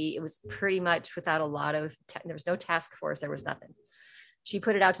 and it was pretty much without a lot of, there was no task force, there was nothing. She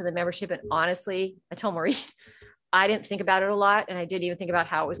put it out to the membership, and honestly, I told Marie, I didn't think about it a lot, and I didn't even think about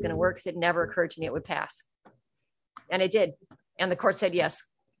how it was going to work because it never occurred to me it would pass. And it did. And the court said yes.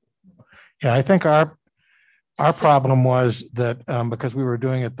 Yeah, I think our problem was that because we were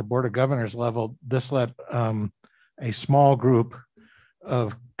doing it at the Board of Governors level, this let a small group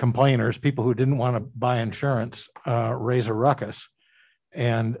of complainers, people who didn't want to buy insurance, raise a ruckus.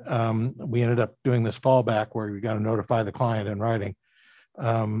 And we ended up doing this fallback where we got to notify the client in writing.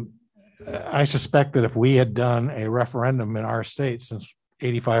 I suspect that if we had done a referendum in our state, since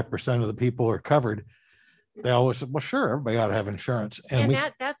 85% of the people are covered, they always said, well, sure, everybody ought to have insurance. And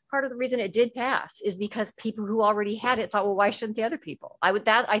that's part of the reason it did pass, is because people who already had it thought, well, why shouldn't the other people?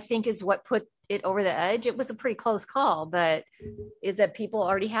 That I think is what put it over the edge. It was a pretty close call, but is that people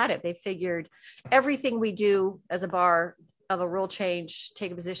already had it. They figured everything we do as a bar of a rule change,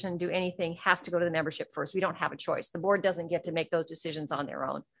 take a position, do anything, has to go to the membership first. We don't have a choice. The board doesn't get to make those decisions on their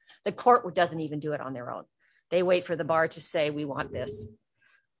own. The court doesn't even do it on their own. They wait for the bar to say, we want this,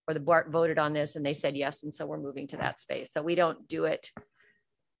 or the bar voted on this and they said yes. And so we're moving to that space. So we don't do it.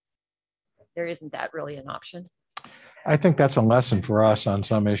 There isn't that really an option. I think that's a lesson for us on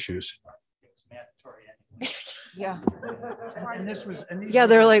some issues. Yeah. Yeah,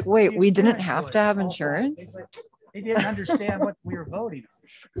 they're like, wait, we didn't have to have insurance? They didn't understand what we were voting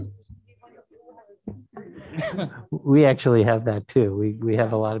on. We actually have that too. We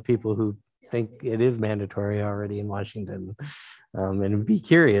have a lot of people who think it is mandatory already in Washington, and be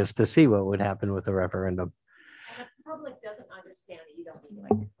curious to see what would happen with a referendum. And the public doesn't understand it. You don't see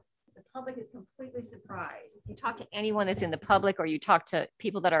like the public is completely surprised. You talk to anyone that's in the public, or you talk to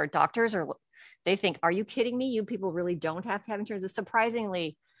people that are doctors, or they think, are you kidding me? You people really don't have to have insurance. It's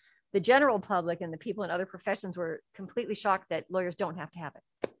surprisingly, the general public and the people in other professions were completely shocked that lawyers don't have to have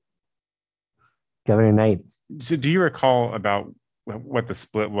it. Governor Knight. So do you recall about what the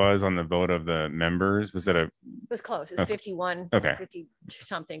split was on the vote of the members? Was it It was close. It was 51, okay. 50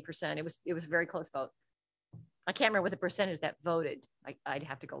 something percent. It was a very close vote. I can't remember what the percentage that voted. I'd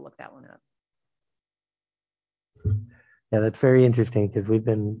have to go look that one up. Yeah, that's very interesting because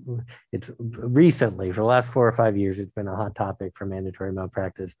it's recently, for the last 4 or 5 years, it's been a hot topic for mandatory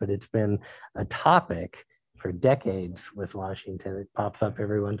malpractice, but it's been a topic for decades with Washington. It pops up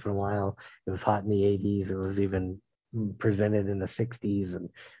every once in a while. It was hot in the 80s. It was even presented in the 60s, and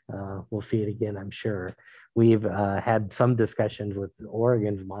we'll see it again, I'm sure. We've had some discussions with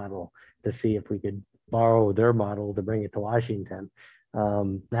Oregon's model to see if we could borrow their model to bring it to Washington.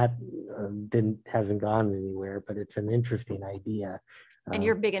 That hasn't gone anywhere, but it's an interesting idea. And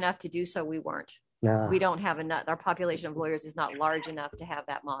you're big enough to do so. We weren't. Yeah. We don't have enough. Our population of lawyers is not large enough to have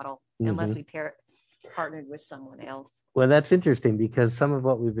that model unless we partnered with someone else. Well, that's interesting because some of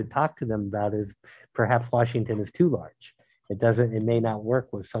what we've been talking to them about is perhaps Washington is too large. It may not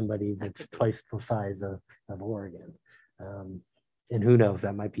work with somebody that's twice the size of Oregon. And who knows,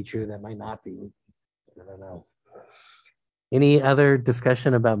 that might be true. That might not be. I don't know. Any other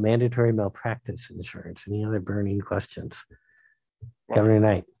discussion about mandatory malpractice insurance? Any other burning questions? Governor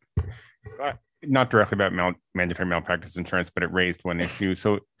Knight. Not directly about mandatory malpractice insurance, but it raised one issue.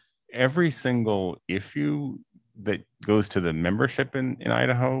 So every single issue that goes to the membership in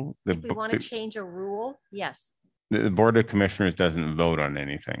Idaho, if we want to change a rule, yes. The Board of Commissioners doesn't vote on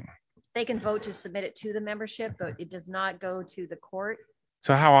anything. They can vote to submit it to the membership, but it does not go to the court.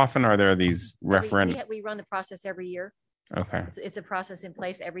 So how often are there these referendums? We run the process every year. Okay. It's a process in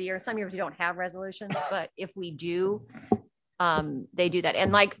place every year. Some years we don't have resolutions, but if we do, they do that.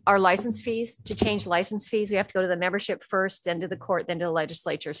 And like our license fees, to change license fees, we have to go to the membership first, then to the court, then to the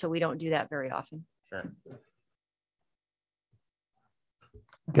legislature. So we don't do that very often. Sure.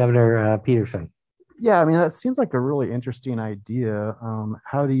 Governor Peterson. Yeah, I mean, that seems like a really interesting idea.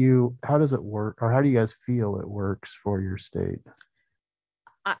 How does it work, or how do you guys feel it works for your state?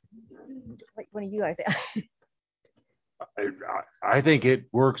 Like one of you guys. I think it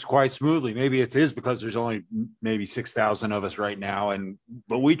works quite smoothly. Maybe it is because there's only maybe 6,000 of us right now,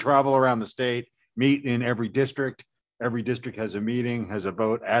 but we travel around the state, meet in every district. Every district has a meeting, has a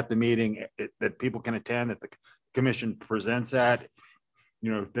vote at the meeting that people can attend, that the commission presents at.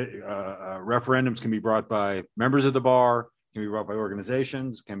 Referendums can be brought by members of the bar, can be brought by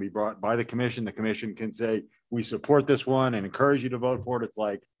organizations, can be brought by the commission. The commission can say, we support this one and encourage you to vote for it. It's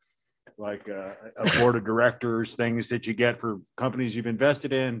like a board of directors, things that you get for companies you've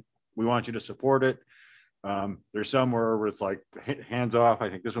invested in. We want you to support it. There's some where it's like hands off. I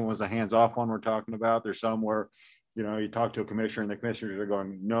think this one was a hands off one we're talking about. There's some where, you talk to a commissioner and the commissioners are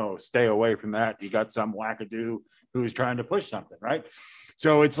going, no, stay away from that. You got some wackadoo who's trying to push something, right?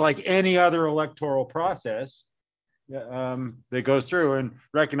 So it's like any other electoral process that goes through, and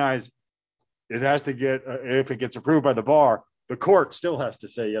recognize it has to get, if it gets approved by the bar, the court still has to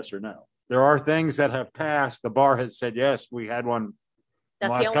say yes or no. There are things that have passed. The bar has said yes. We had one the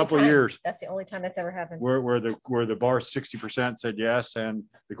last couple of years. That's the only time that's ever happened. Where the bar 60% said yes, and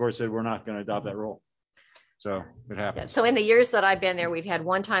the court said we're not going to adopt that rule. So it happens. Yeah. So in the years that I've been there, we've had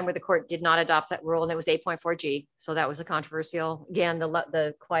one time where the court did not adopt that rule, and it was 8.4G. So that was a controversial. Again,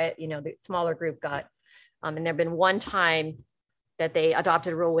 the quiet, the smaller group got, and there've been one time that they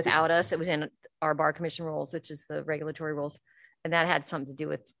adopted a rule without us. It was in our bar commission rules, which is the regulatory rules, and that had something to do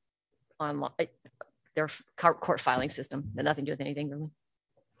with online their court filing system. Had nothing to do with anything really.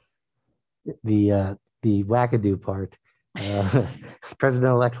 The wackadoo part.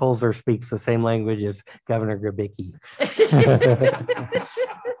 President-elect Holzer speaks the same language as Governor Grabicki.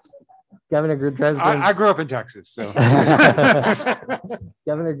 Governor Dresden. I grew up in Texas, so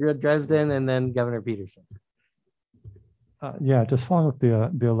Governor Dresden, and then Governor Peterson. Yeah, just following up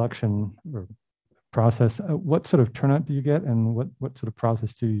the election process. What sort of turnout do you get, and what sort of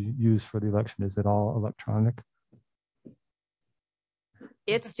process do you use for the election? Is it all electronic?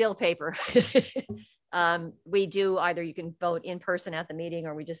 It's still paper. We do either you can vote in person at the meeting,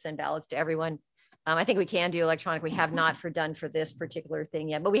 or we just send ballots to everyone. I think we can do electronic. We have not done for this particular thing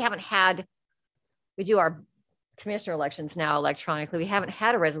yet, but we do our commissioner elections now electronically. We haven't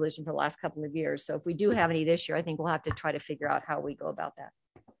had a resolution for the last couple of years. So if we do have any this year, I think we'll have to try to figure out how we go about that.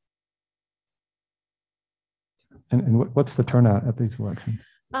 And what's the turnout at these elections?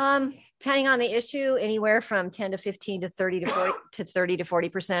 Depending on the issue, anywhere from 10 to 15 to 30 to 40 to 30 to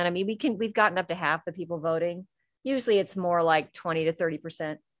 40%. I mean, we've gotten up to half the people voting. Usually it's more like 20 to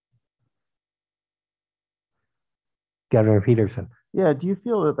 30%. Governor Peterson. Yeah, do you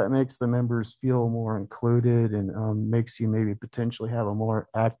feel that makes the members feel more included and makes you maybe potentially have a more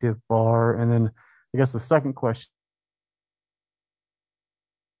active bar? And then I guess the second question.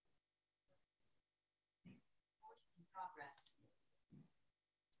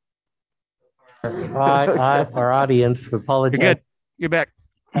 Our audience, apologize. You're good. You're back.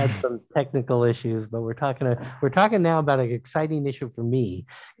 had some technical issues, but we're talking now about an exciting issue for me,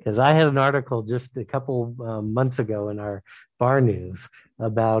 because I had an article just a couple months ago in our bar news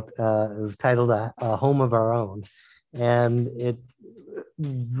about it was titled a Home of Our Own, and it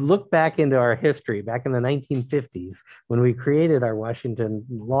looked back into our history back in the 1950s when we created our Washington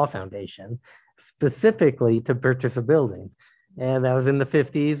Law Foundation specifically to purchase a building. And that was in the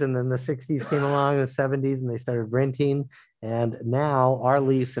 50s, and then the 60s came along, the 70s, and they started renting. And now our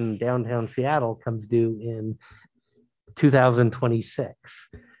lease in downtown Seattle comes due in 2026.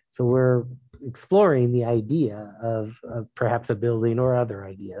 So we're exploring the idea of perhaps a building or other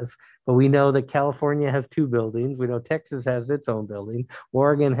ideas. But we know that California has 2 buildings. We know Texas has its own building.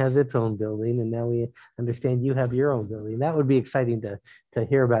 Oregon has its own building. And now we understand you have your own building. That would be exciting to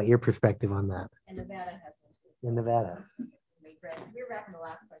hear about your perspective on that. And Nevada has one too. In Nevada. We're wrapping the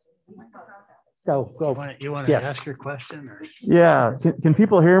last question. So go. You want to ask your question? Or? Yeah. Can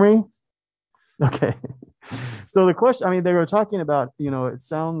people hear me? Okay. So the question, I mean, they were talking about, it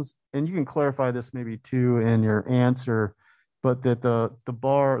sounds, and you can clarify this maybe too in your answer, but that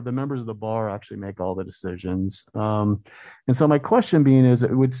the members of the bar actually make all the decisions. And so my question being is,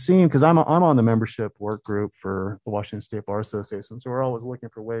 it would seem, because I'm on the membership work group for the Washington State Bar Association, so we're always looking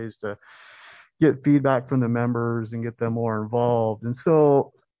for ways to get feedback from the members and get them more involved. And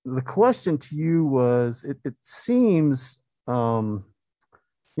so the question to you was, it seems,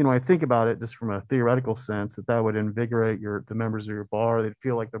 I think about it just from a theoretical sense that would invigorate the members of your bar. They'd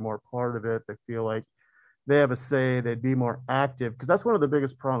feel like they're more part of it. They feel like they have a say. They'd be more active, because that's one of the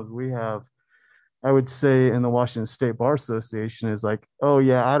biggest problems we have, I would say, in the Washington State Bar Association is like, oh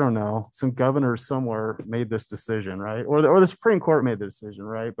yeah, I don't know, some governor somewhere made this decision, right? Or the Supreme Court made the decision,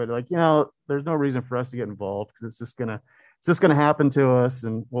 right? But there's no reason for us to get involved, because it's just gonna happen to us,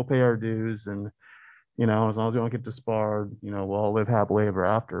 and we'll pay our dues, and as long as we don't get disbarred, we'll all live happily ever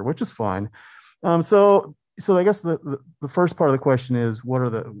after, which is fine. So I guess the first part of the question is, what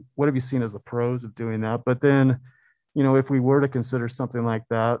have you seen as the pros of doing that? But then, if we were to consider something like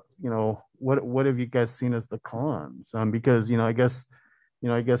that, what have you guys seen as the cons? Because I guess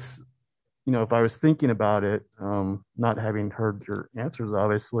if I was thinking about it, not having heard your answers,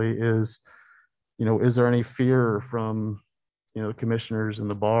 obviously, is there any fear from the commissioners and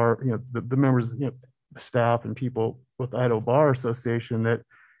the bar, the members, the staff and people with the Idaho Bar Association, that,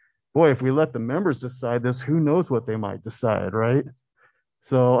 boy, if we let the members decide this, who knows what they might decide, right?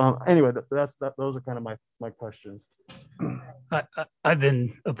 So anyway, those are kind of my questions. I've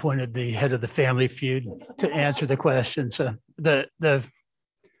been appointed the head of the Family Feud to answer the question. So the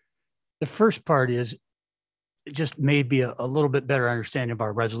first part is just maybe a little bit better understanding of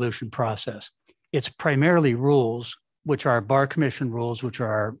our resolution process. It's primarily rules, which are bar commission rules, which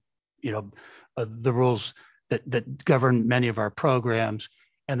are the rules that govern many of our programs,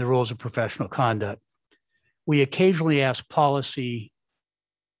 and the rules of professional conduct. We occasionally ask policy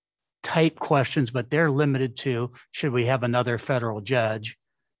type questions, but they're limited to, should we have another federal judge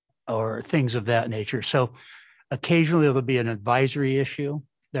or things of that nature. So occasionally there'll be an advisory issue.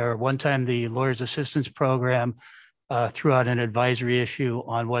 One time the Lawyers Assistance Program threw out an advisory issue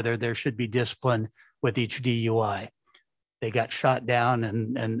on whether there should be discipline with each DUI. They got shot down,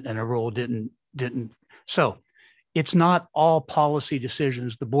 and a rule didn't. So it's not all policy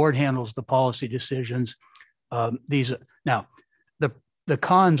decisions. The board handles the policy decisions. Now, the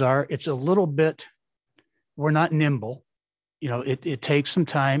cons are, it's a little bit, we're not nimble. It takes some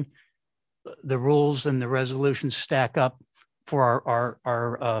time. The rules and the resolutions stack up for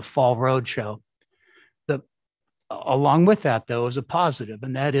our fall road show. Along with that, though, is a positive,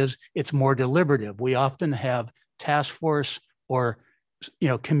 and that is it's more deliberative. We often have task force or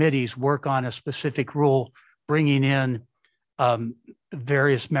committees work on a specific rule, bringing in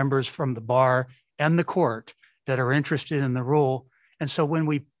various members from the bar and the court that are interested in the rule. And so when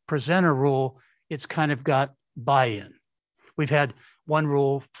we present a rule, it's kind of got buy-in. We've had one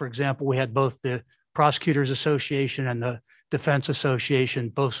rule, for example, we had both the Prosecutors Association and the Defense Association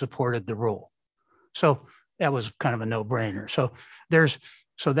both supported the rule. So that was kind of a no-brainer. So there's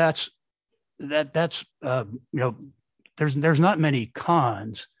not many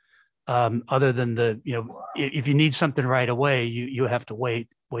cons other than if you need something right away, you have to wait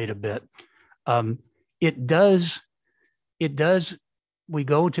a bit. It does. We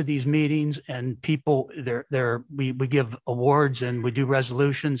go to these meetings and people we give awards and we do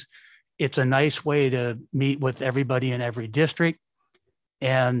resolutions. It's a nice way to meet with everybody in every district.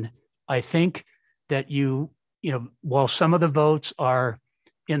 And I think that while some of the votes are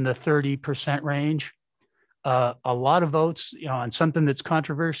in the 30% range, a lot of votes on something that's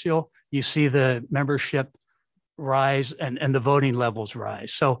controversial, you see the membership rise and the voting levels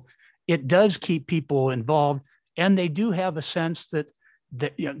rise. So it does keep people involved, and they do have a sense that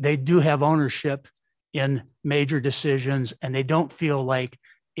they do have ownership in major decisions, and they don't feel like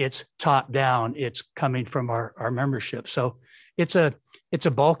it's top down, it's coming from our membership. So it's a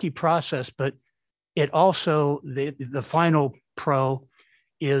bulky process, but it also, the final pro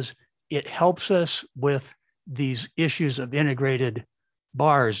is it helps us with these issues of integrated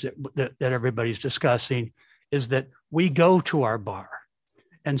bars that everybody's discussing, is that we go to our bar.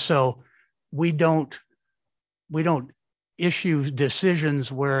 And so we don't issue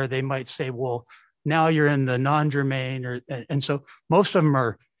decisions where they might say, well, now you're in the non-germane, and so most of them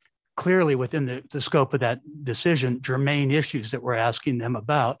are clearly within the scope of that decision, germane issues that we're asking them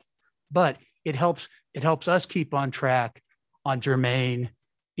about. But it helps us keep on track on germane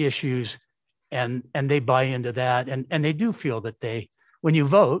issues, and they buy into that, and they do feel that when you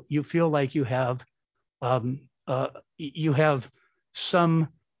vote, you feel like you have some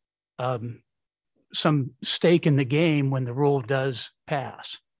stake in the game when the rule does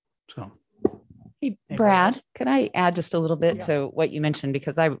pass. So. Hey, Brad, could I add just a little bit to what you mentioned?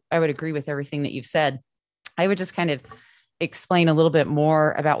 Because I would agree with everything that you've said. I would just kind of explain a little bit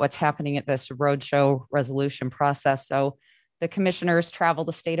more about what's happening at this roadshow resolution process. So the commissioners travel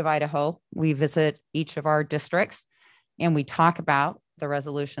the state of Idaho. We visit each of our districts and we talk about the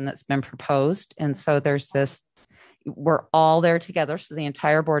resolution that's been proposed. And so we're all there together. So the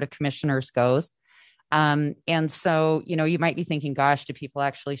entire board of commissioners goes. And so, you might be thinking, gosh, do people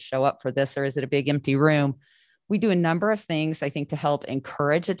actually show up for this, or is it a big empty room? We do a number of things, I think, to help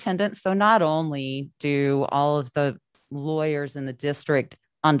encourage attendance. So not only do all of the lawyers in the district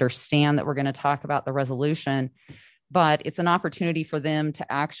understand that we're going to talk about the resolution, but it's an opportunity for them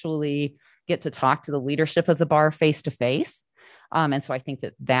to actually get to talk to the leadership of the bar face to face. And so I think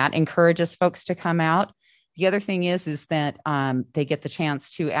that encourages folks to come out. The other thing is that they get the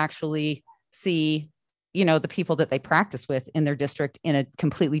chance to actually see the people that they practice with in their district in a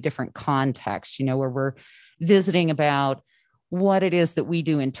completely different context, where we're visiting about what it is that we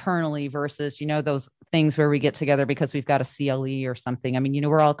do internally versus, those things where we get together because we've got a CLE or something. I mean,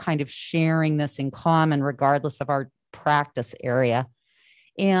 we're all kind of sharing this in common regardless of our practice area.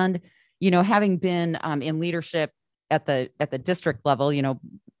 And, having been in leadership at the district level,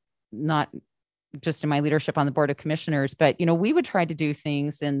 not just in my leadership on the board of commissioners, but we would try to do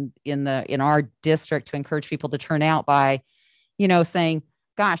things in our district to encourage people to turn out by, saying,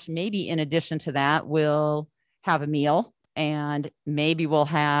 gosh, maybe in addition to that, we'll have a meal and maybe we'll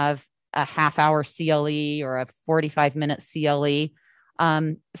have a half-hour CLE or a 45-minute CLE.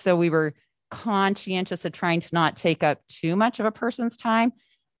 So we were conscientious of trying to not take up too much of a person's time,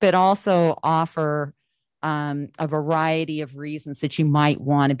 but also offer a variety of reasons that you might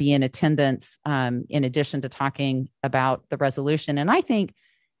want to be in attendance in addition to talking about the resolution. And I think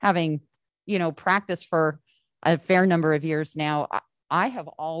having, practiced for a fair number of years now, I have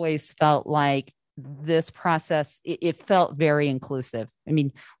always felt like this process, it felt very inclusive. I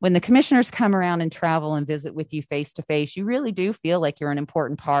mean, when the commissioners come around and travel and visit with you face to face, you really do feel like you're an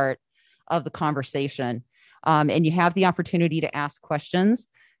important part of the conversation. And you have the opportunity to ask questions.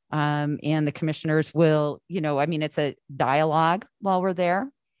 And the commissioners will, it's a dialogue while we're there.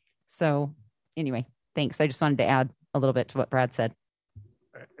 So anyway, thanks. I just wanted to add a little bit to what Brad said.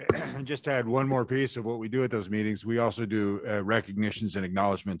 And just to add one more piece of what we do at those meetings, we also do recognitions and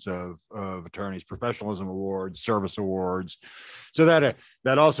acknowledgments of attorneys, professionalism awards, service awards. So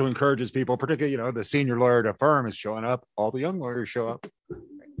that also encourages people, particularly, the senior lawyer at a firm is showing up, all the young lawyers show up.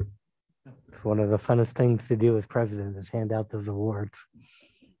 It's one of the funnest things to do as president is hand out those awards.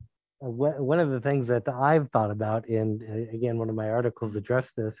 One of the things that I've thought about, and again, one of my articles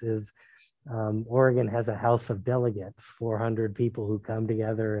addressed this, is Oregon has a House of Delegates, 400 people who come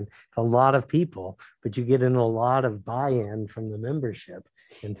together, and it's a lot of people, but you get in a lot of buy-in from the membership,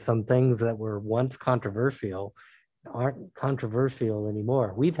 and some things that were once controversial aren't controversial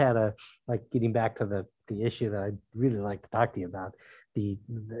anymore. We've had getting back to the issue that I'd really like to talk to you about, the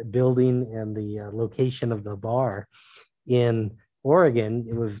building and the location of the bar in Oregon.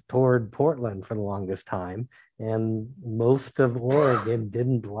 It was toward Portland for the longest time, and most of Oregon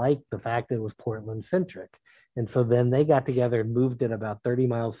didn't like the fact that it was Portland centric. And so then they got together and moved it about 30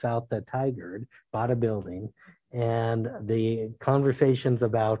 miles south at Tigard, bought a building, and the conversations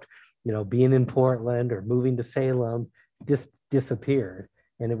about, being in Portland or moving to Salem just disappeared.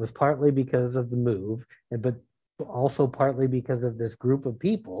 And it was partly because of the move, but also partly because of this group of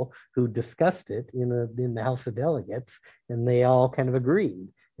people who discussed it in the House of Delegates, and they all kind of agreed,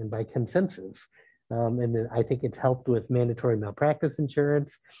 and by consensus. And I think it's helped with mandatory malpractice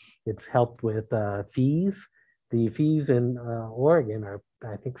insurance. It's helped with fees The fees in Oregon are,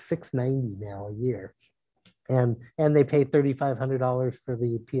 I think, $690 now a year, and they pay $3,500 for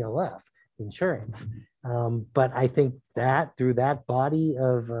the PLF insurance. But I think that through that body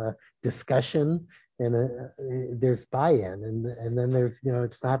of discussion, and there's buy-in, and then there's,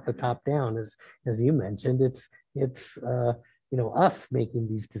 it's not the top down as you mentioned. It's us making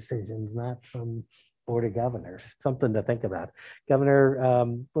these decisions, not some board of governors. Something to think about. Governor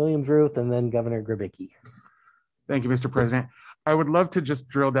Williams-Ruth, and then Governor Grabicki. Thank you, Mr. President. I would love to just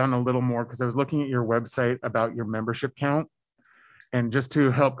drill down a little more, because I was looking at your website about your membership count. And just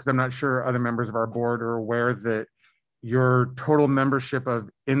to help, because I'm not sure other members of our board are aware that your total membership of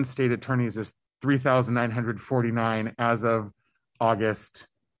in-state attorneys is 3,949 as of August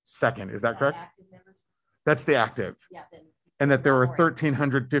 2nd. Is that correct? That's the active. Yeah. And that there were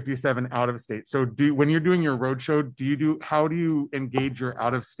 1,357 out of state. So when you're doing your roadshow, how do you engage your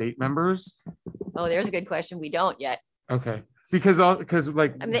out of state members? Oh, there's a good question. We don't yet. Okay. Because I'm on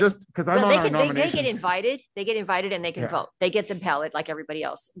our nominations. They get invited and they can vote. They get the ballot like everybody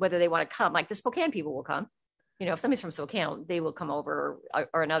else, whether they want to come. Like the Spokane people will come. If somebody's from Spokane, they will come over,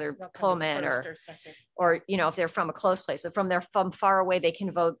 or another Pullman, or if they're from a close place, but from far away, they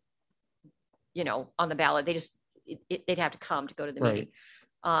can vote, on the ballot. They'd have to come to go to the meeting.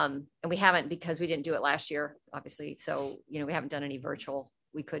 And we haven't, because we didn't do it last year, obviously. So, we haven't done any virtual.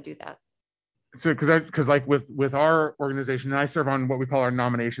 We could do that. So, because like with our organization, and I serve on what we call our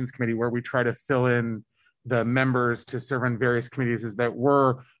nominations committee, where we try to fill in the members to serve on various committees, is that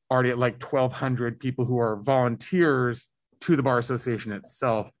we're already at like 1,200 people who are volunteers to the Bar Association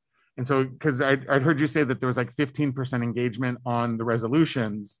itself. And so, because I'd heard you say that there was like 15% engagement on the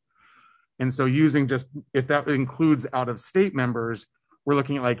resolutions. And so if that includes out of state members, we're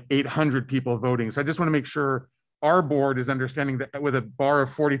looking at like 800 people voting. So I just want to make sure our board is understanding that with a bar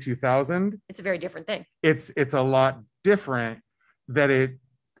of 42,000, it's a very different thing. It's a lot different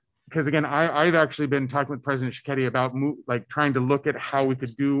because again, I've actually been talking with President Schiketti about trying to look at how we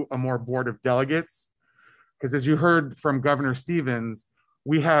could do a more board of delegates. Because as you heard from Governor Stevens,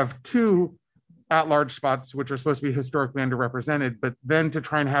 we have 2 at-large spots, which are supposed to be historically underrepresented, but then to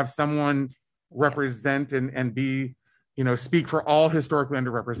try and have someone represent and be, speak for all historically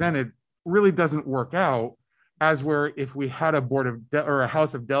underrepresented really doesn't work out. As where if we had a or a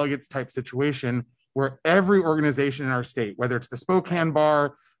House of Delegates type situation where every organization in our state, whether it's the Spokane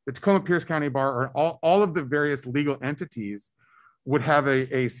Bar, the Tacoma Pierce County Bar, or all of the various legal entities would have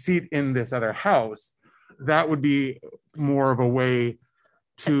a seat in this other house, that would be more of a way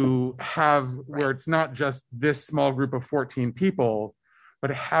to have where it's not just this small group of 14 people,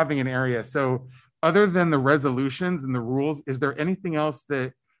 but having an area. So other than the resolutions and the rules, is there anything else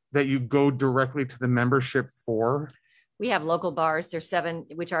that you go directly to the membership for? We have local bars. There's 7,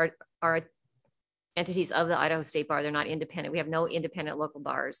 which are entities of the Idaho State Bar. They're not independent. We have no independent local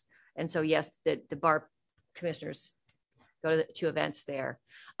bars. And so, yes, the bar commissioners go to events there.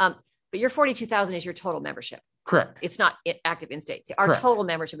 But your 42,000 is your total membership. Correct. It's not active in state. Our Correct. total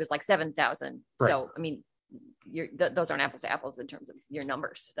membership is like 7,000. Right. So, I mean, those aren't apples to apples in terms of your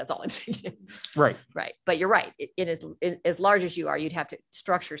numbers. That's all I'm saying. Right. Right. But you're right. It is as large as you are, you'd have to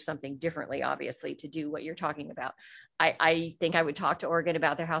structure something differently, obviously, to do what you're talking about. I think I would talk to Oregon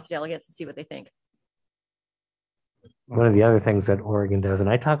about their House delegates and see what they think. One of the other things that Oregon does, and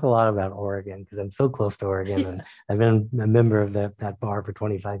I talk a lot about Oregon because I'm so close to Oregon, and I've been a member of that bar for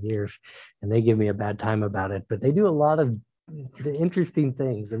 25 years, and they give me a bad time about it, but they do a lot of interesting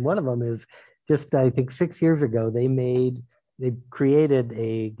things. And one of them is just, I think 6 years ago, they created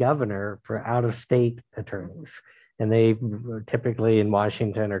a governor for out-of-state attorneys. And they typically in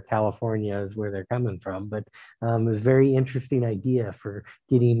Washington or California is where they're coming from. But it was a very interesting idea for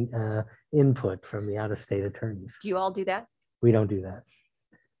getting input from the out-of-state attorneys. Do you all do that? We don't do that.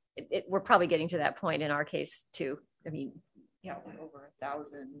 We're probably getting to that point in our case too. I mean, over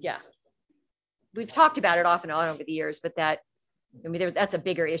 1,000. Yeah. We've talked about it off and on over the years, but that's a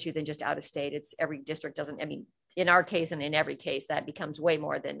bigger issue than just out-of-state. It's every district in our case and in every case, that becomes way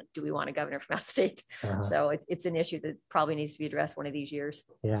more than do we want a governor from out of state? Uh-huh. So it's an issue that probably needs to be addressed one of these years.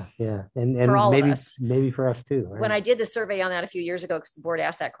 Yeah. And for all maybe, of us. Maybe for us too. Right? When I did the survey on that a few years ago, because the board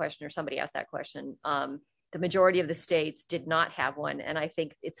asked that question or somebody asked that question, the majority of the states did not have one. And I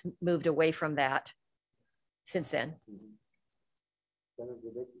think it's moved away from that since then.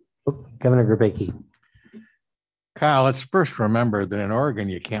 Governor Grabicki. Kyle, let's first remember that in Oregon,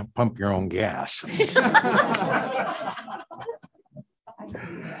 you can't pump your own gas.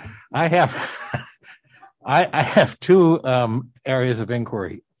 I have 2 areas of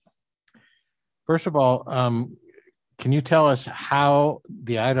inquiry. First of all, can you tell us how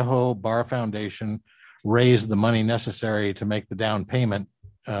the Idaho Bar Foundation raise the money necessary to make the down payment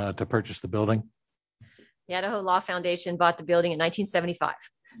to purchase the building? The Idaho Law Foundation bought the building in 1975,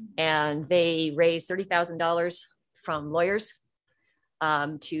 and they raised $30,000 from lawyers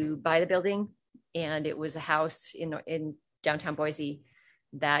to buy the building. And it was a house in downtown Boise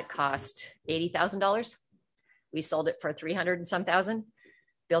that cost $80,000. We sold it for 300 and some thousand.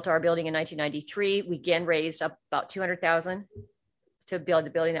 Built our building in 1993. We again raised up about 200,000 to build the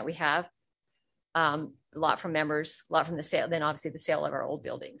building that we have. A lot from members, a lot from the sale, then obviously the sale of our old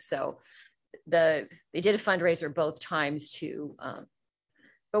building. So they did a fundraiser both times too.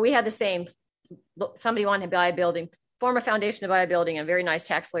 But we had the same, somebody wanted to buy a building, form a foundation to buy a building, and a very nice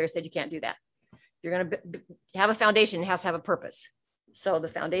tax lawyer said, you can't do that. You're going to have a foundation, it has to have a purpose. So the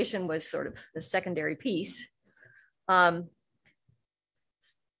foundation was sort of the secondary piece. Our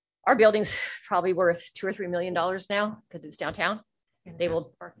building's probably worth $2 or $3 million now because it's downtown. They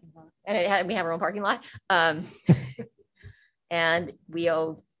will, and we have our own parking lot. And we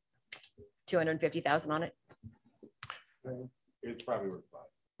owe $250,000 on it. It's probably worth $5.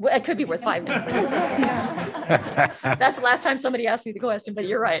 Well, it could be worth $5 now. That's the last time somebody asked me the question, but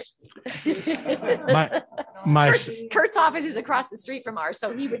you're right. Kurt's office is across the street from ours,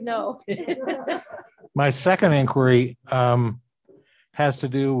 so he would know. My second inquiry has to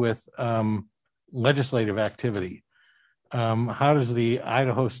do with legislative activity. How does the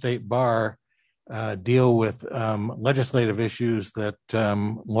Idaho State Bar deal with legislative issues that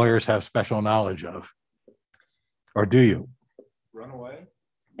lawyers have special knowledge of? Or do you? Run away?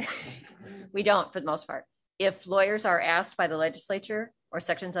 We don't, for the most part. If lawyers are asked by the legislature or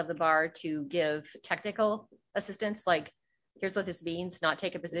sections of the bar to give technical assistance, like here's what this means, not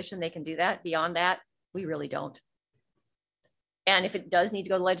take a position, they can do that. Beyond that, we really don't. And if it does need to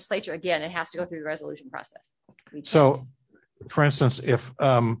go to the legislature, again, it has to go through the resolution process. So, for instance, if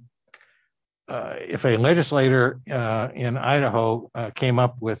a legislator in Idaho came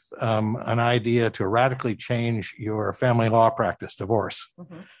up with an idea to radically change your family law practice, divorce,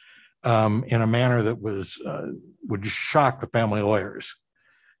 in a manner that would shock the family lawyers,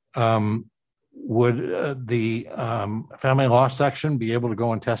 would the family law section be able to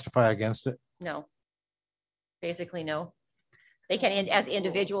go and testify against it? No. Basically, no. They can, as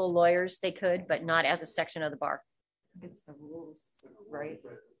individual lawyers, they could, but not as a section of the bar. It's the rules, right?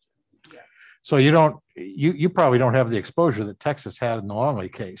 Yeah. So you probably don't have the exposure that Texas had in the Longley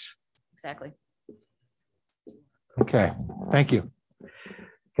case. Exactly. Okay, thank you.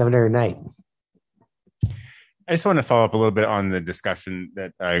 Governor Knight. I just want to follow up a little bit on the discussion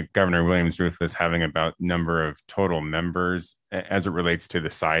that Governor Williams-Ruth was having about number of total members as it relates to the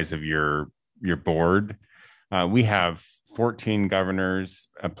size of your board. We have 14 governors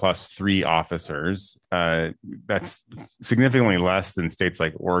plus 3 officers. That's significantly less than states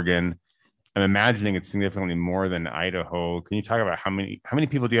like Oregon. I'm imagining it's significantly more than Idaho. Can you talk about how many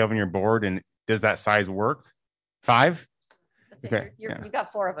people do you have on your board, and does that size work? 5? That's okay. You've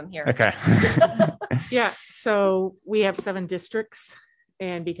got 4 of them here. Okay. Yeah. So we have 7 districts,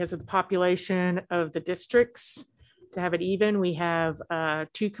 and because of the population of the districts, to have it even, we have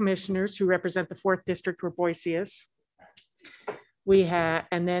 2 commissioners who represent the 4th district where Boise is. We have,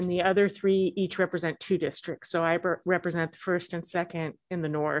 and then the other 3 each represent 2 districts. So I represent the 1st and 2nd in the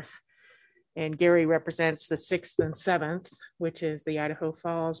north, and Gary represents the 6th and 7th, which is the Idaho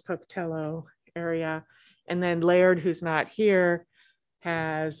Falls, Pocatello area. And then Laird, who's not here,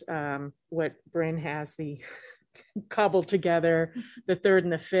 has what Bryn has, the cobbled together, the 3rd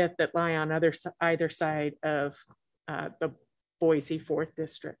and the 5th that lie on either side of the Boise 4th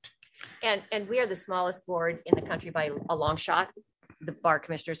district. And we are the smallest board in the country by a long shot, the bar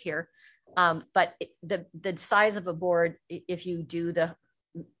commissioners here. But the size of a board, if you do the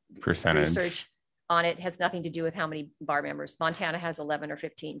percentage research on it, has nothing to do with how many bar members. Montana has 11 or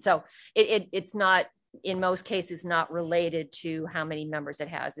 15. So it's not, in most cases, not related to how many members it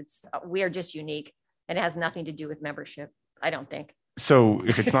has. We are just unique, and it has nothing to do with membership, I don't think. So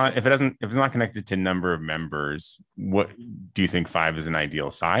if it's not connected to number of members, what do you think 5 is an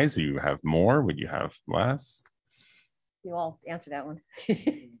ideal size? Would you have more? Would you have less? You all answer that one.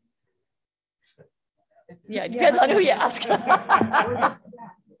 Yeah, it depends on who you ask.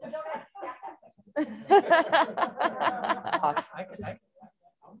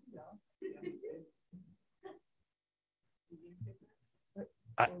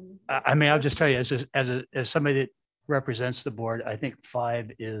 I mean, I'll just tell you, as somebody that represents the board, I think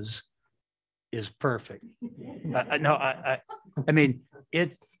 5 is perfect. I mean,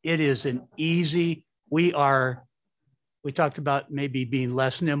 it is an easy. We talked about maybe being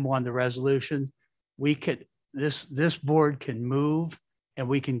less nimble on the resolution. We could, this board can move, and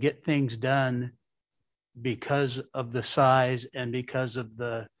we can get things done because of the size and because of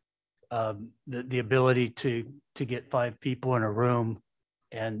the ability to get 5 people in a room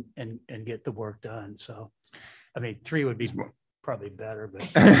and get the work done. So, I mean, 3 would be probably better, but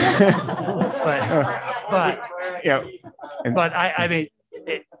yeah. But I mean,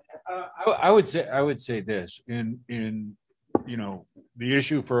 I would say this in the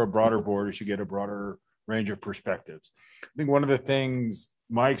issue for a broader board is you get a broader range of perspectives. I think one of the things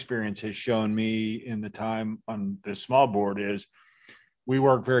my experience has shown me in the time on this small board is we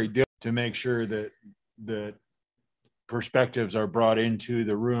work very diligently to make sure that perspectives are brought into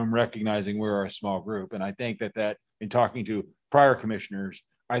the room, recognizing we're a small group. And I think that in talking to prior commissioners,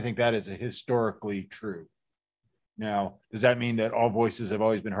 I think that is a historically true. Now, does that mean that all voices have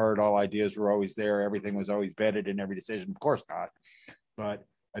always been heard, all ideas were always there, everything was always vetted in every decision? Of course not. But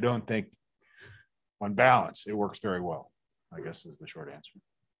I don't think on balance, it works very well, I guess is the short answer.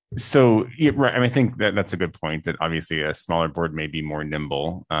 So, yeah, right. I mean, I think that's a good point, that obviously a smaller board may be more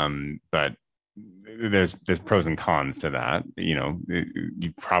nimble, but there's pros and cons to that.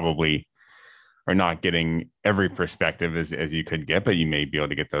 You probably are not getting every perspective as you could get, but you may be able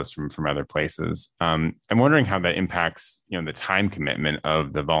to get those from other places. I'm wondering how that impacts, the time commitment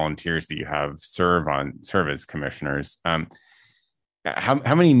of the volunteers that you have serve as commissioners.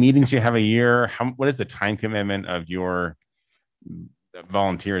 How many meetings do you have a year? What is the time commitment of your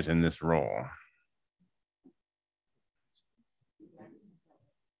volunteers in this role?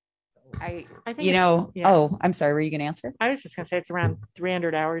 I think Oh, I'm sorry. Were you going to answer? I was just going to say it's around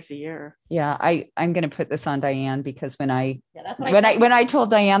 300 hours a year. Yeah, I'm going to put this on Diane because when I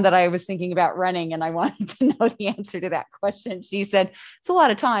told Diane that I was thinking about running and I wanted to know the answer to that question, she said it's a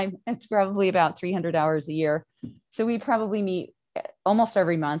lot of time. It's probably about 300 hours a year. So we probably meet almost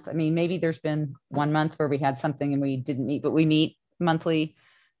every month. I mean, maybe there's been 1 month where we had something and we didn't meet, but we meet monthly.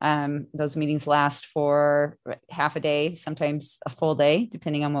 Those meetings last for half a day, sometimes a full day,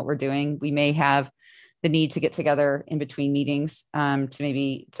 depending on what we're doing. We may have the need to get together in between meetings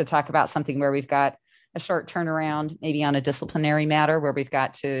to talk about something where we've got a short turnaround, maybe on a disciplinary matter where we've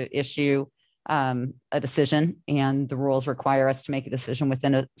got to issue a decision and the rules require us to make a decision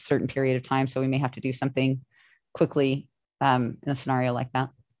within a certain period of time. So we may have to do something quickly in a scenario like that.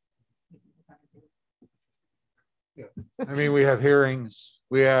 I mean, we have hearings,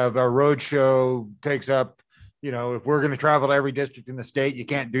 we have our road show takes up, if we're going to travel to every district in the state, you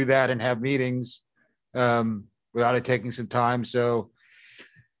can't do that and have meetings without it taking some time. So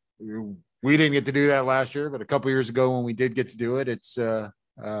we didn't get to do that last year, but a couple of years ago when we did get to do it, it's,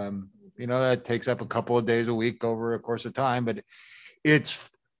 that takes up a couple of days a week over a course of time, but it's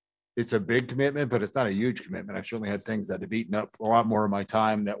a big commitment, but it's not a huge commitment. I've certainly had things that have eaten up a lot more of my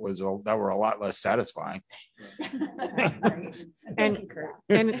time that were a lot less satisfying. and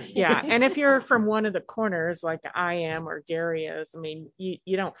if you're from one of the corners like I am or Gary is, I mean,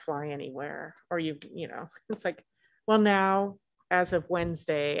 you don't fly anywhere, or it's like, well, now as of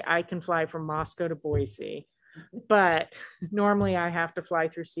Wednesday, I can fly from Moscow to Boise, but normally I have to fly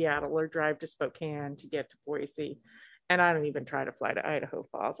through Seattle or drive to Spokane to get to Boise. And I don't even try to fly to Idaho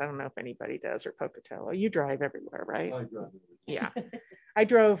Falls. I don't know if anybody does, or Pocatello. You drive everywhere, right? I drive. Yeah. I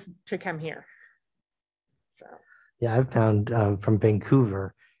drove to come here. So. Yeah, I've found from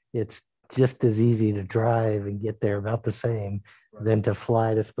Vancouver, it's just as easy to drive and get there about the same than to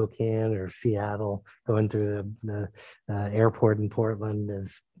fly to Spokane or Seattle. Going through the airport in Portland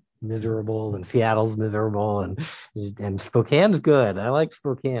is miserable, and Seattle's miserable, and Spokane's good. I like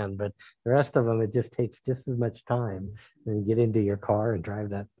Spokane, but the rest of them, it just takes just as much time. And get into your car and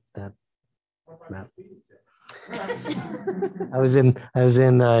drive that. I was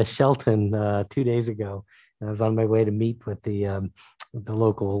in Shelton 2 days ago, and I was on my way to meet with the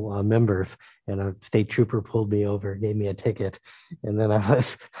local members, and a state trooper pulled me over, gave me a ticket, and then I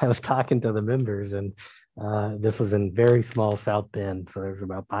was talking to the members, and this was in very small South Bend, so there's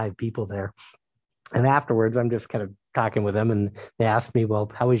about 5 people there. And afterwards, I'm just kind of talking with them, and they asked me,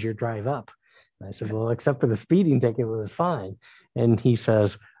 "Well, how was your drive up?" And I said, "Well, except for the speeding ticket, it was fine." And he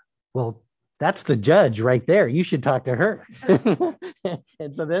says, "Well, that's the judge right there. You should talk to her."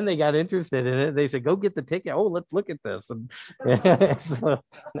 And so then they got interested in it. They said, "Go get the ticket. Oh, let's look at this." And so,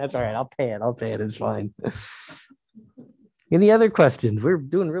 that's all right. I'll pay it. It's fine. Any other questions? We're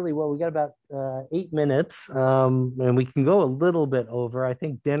doing really well. We got about 8 minutes, and we can go a little bit over. I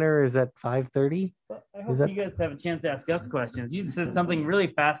think dinner is at 5:30. I hope you guys have a chance to ask us questions. You said something really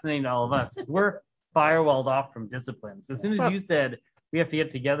fascinating to all of us. We're firewalled off from discipline. So as soon as you said we have to get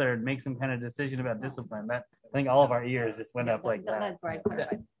together and make some kind of decision about discipline, that I think all of our ears just went up like that.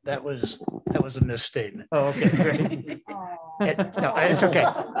 That was a misstatement. Oh, okay, great. No, it's okay.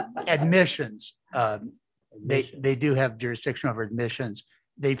 Admissions. They do have jurisdiction over admissions.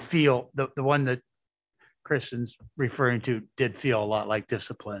 They feel the one that Kristen's referring to did feel a lot like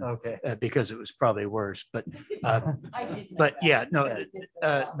discipline. Okay. Because it was probably worse. But yeah, no.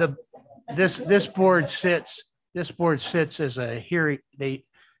 This board sits as a hearing. They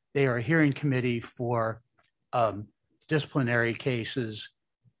are a hearing committee for disciplinary cases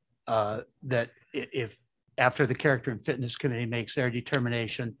that if after the character and fitness committee makes their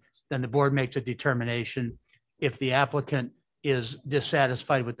determination, then the board makes a determination. If the applicant is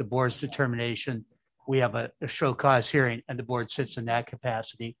dissatisfied with the board's determination, we have a show cause hearing and the board sits in that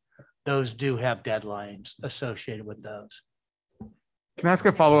capacity. Those do have deadlines associated with those. Can I ask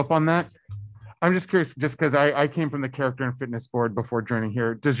a follow-up on that? I'm just curious, just because I came from the character and fitness board before joining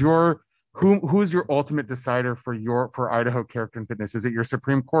here. Who's your ultimate decider for Idaho character and fitness? Is it your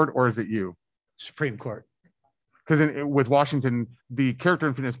Supreme Court or is it you? Supreme Court. Because with Washington, the character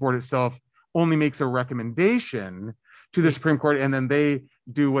and fitness board itself only makes a recommendation to the Supreme Court, and then they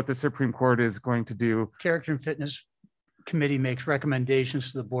do what the Supreme Court is going to do. Character and fitness committee makes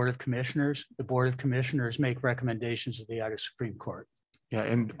recommendations to the Board of Commissioners. The Board of Commissioners make recommendations to the Idaho Supreme Court. Yeah,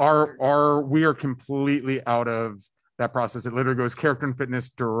 and we are completely out of that process. It literally goes character and fitness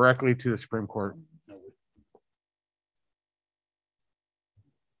directly to the Supreme Court.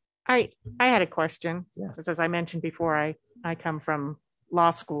 I had a question, because as I mentioned before, I come from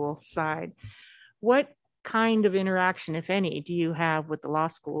law school side. What kind of interaction, if any, do you have with the law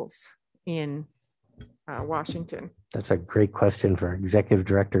schools in Washington? That's a great question for Executive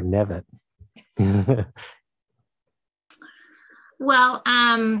Director Nevitt. Well,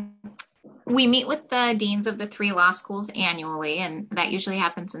 we meet with the deans of the 3 law schools annually, and that usually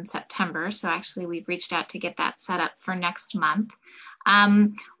happens in September. So actually, we've reached out to get that set up for next month.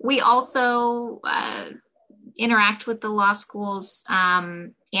 We also interact with the law schools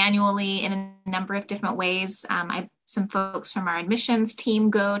annually in a number of different ways. Some folks from our admissions team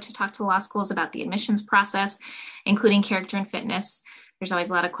go to talk to law schools about the admissions process, including character and fitness. There's always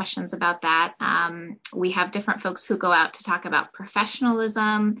a lot of questions about that. We have different folks who go out to talk about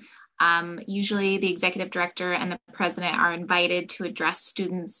professionalism. Usually the executive director and the president are invited to address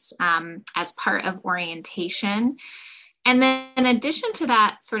students as part of orientation. And then in addition to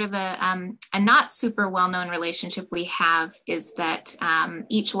that, sort of a not super well-known relationship we have is that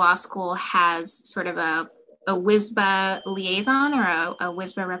each law school has sort of a WISBA liaison or a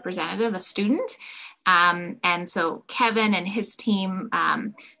WISBA representative, a student. And so Kevin and his team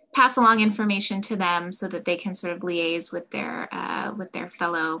pass along information to them so that they can sort of liaise with their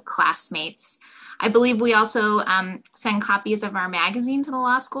fellow classmates. I believe we also send copies of our magazine to the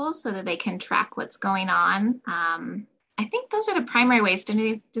law schools so that they can track what's going on. I think those are the primary ways.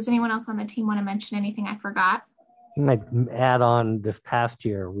 Does anyone else on the team want to mention anything I forgot? I might add on, this past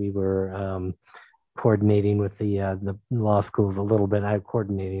year, we were coordinating with the law schools a little bit.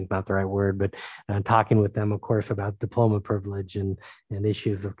 Coordinating is not the right word, but talking with them, of course, about diploma privilege and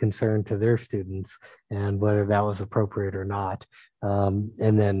issues of concern to their students and whether that was appropriate or not.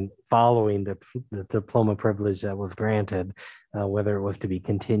 And then following the diploma privilege that was granted, whether it was to be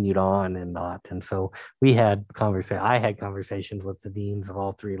continued on and not. And so I had conversations with the deans of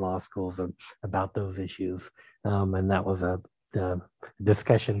all 3 law schools about those issues. And that was a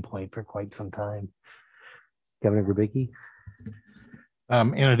discussion point for quite some time. Governor Grabicki?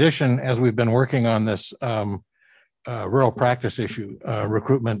 In addition, as we've been working on this rural practice issue,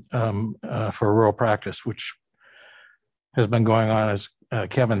 recruitment for rural practice, which has been going on, as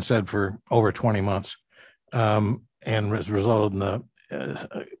Kevin said, for over 20 months, and has resulted in the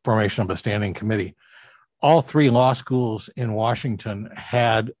formation of a standing committee. All 3 law schools in Washington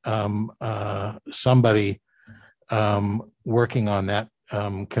had somebody working on that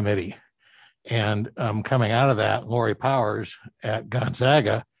committee. And coming out of that, Lori Powers at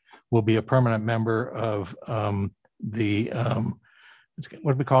Gonzaga will be a permanent member of the,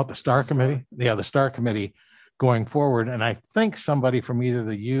 what do we call it? The STAR Committee? Yeah, the STAR Committee going forward. And I think somebody from either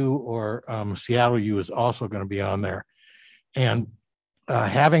the U or Seattle U is also going to be on there. And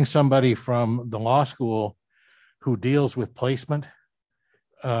having somebody from the law school who deals with placement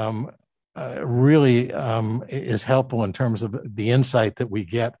really is helpful in terms of the insight that we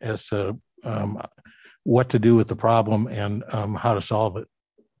get as to what to do with the problem and how to solve it.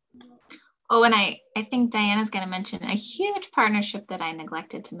 Oh, and I think Diana's going to mention a huge partnership that I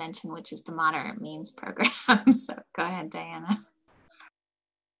neglected to mention, which is the Moderate Means program. So go ahead, Diana.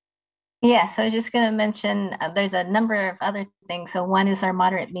 Yeah, so I was just going to mention there's a number of other things. So one is our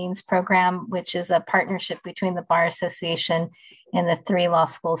Moderate Means program, which is a partnership between the Bar Association and the 3 law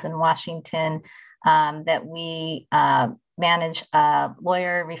schools in Washington. that we manage a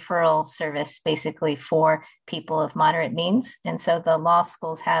lawyer referral service basically for people of moderate means. And so the law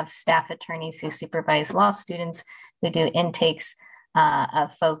schools have staff attorneys who supervise law students who do intakes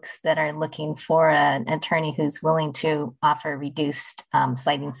of folks that are looking for an attorney who's willing to offer reduced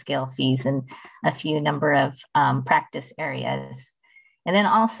sliding scale fees in a few number of practice areas. And then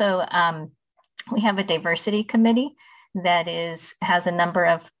also we have a diversity committee that has a number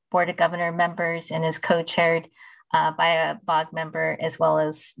of Board of Governor members and is co-chaired by a BOG member as well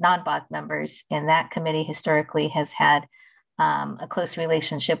as non-BOG members. And that committee historically has had a close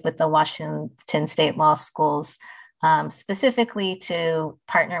relationship with the Washington State Law Schools, specifically to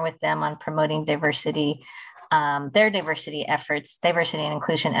partner with them on promoting diversity, their diversity efforts, diversity and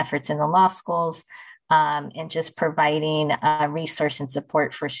inclusion efforts in the law schools, and just providing resource and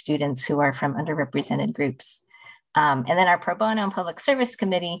support for students who are from underrepresented groups. And then our Pro Bono and Public Service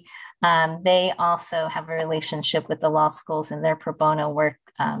Committee, they also have a relationship with the law schools and their pro bono work,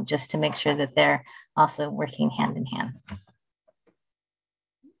 just to make sure that they're also working hand in hand.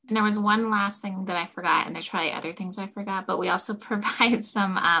 And there was one last thing that I forgot, and there's probably other things I forgot, but we also provide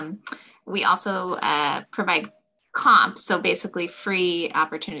provide comps, so basically free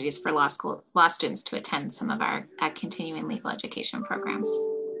opportunities for law students to attend some of our continuing legal education programs.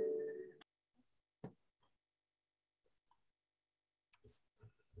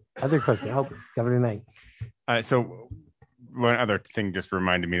 Other questions? Oh, Governor Knight. So one other thing just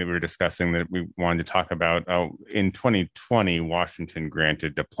reminded me that we were discussing that we wanted to talk about. In 2020, Washington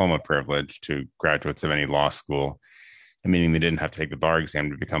granted diploma privilege to graduates of any law school, meaning they didn't have to take the bar exam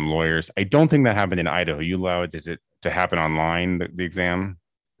to become lawyers. I don't think that happened in Idaho. You allowed it to happen online, the exam?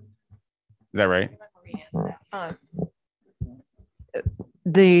 Is that right?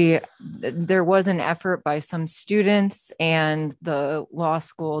 There was an effort by some students and the law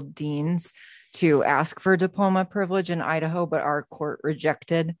school deans to ask for diploma privilege in Idaho, but our court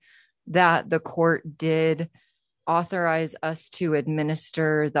rejected that. The court did authorize us to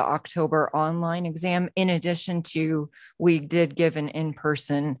administer the October online exam. In addition to, we did give an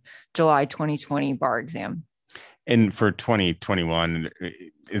in-person July 2020 bar exam. And for 2021,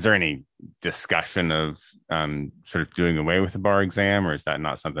 is there any discussion of sort of doing away with the bar exam, or is that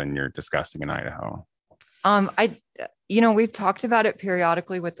not something you're discussing in Idaho? We've talked about it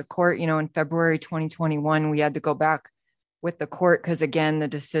periodically with the court. In February 2021, we had to go back with the court because, again, the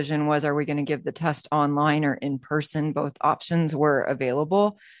decision was, are we going to give the test online or in person? Both options were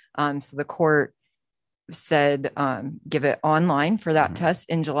available. So the court said, give it online for that test.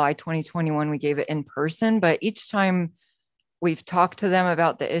 In July 2021, we gave it in person. But each time we've talked to them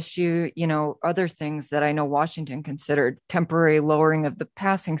about the issue, other things that I know Washington considered, temporary lowering of the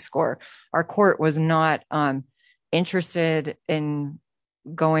passing score. Our court was not interested in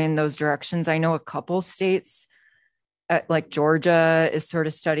going those directions. I know a couple states, like Georgia, is sort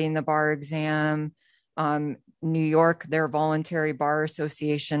of studying the bar exam. New York, their voluntary bar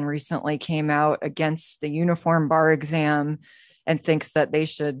association recently came out against the uniform bar exam and thinks that they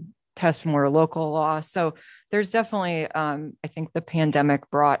should test more local law. So there's definitely, I think the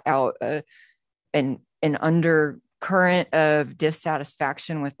pandemic brought out an undercurrent of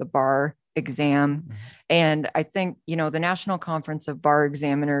dissatisfaction with the bar exam. And I think, the National Conference of Bar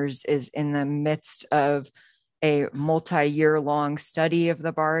Examiners is in the midst of a multi-year long study of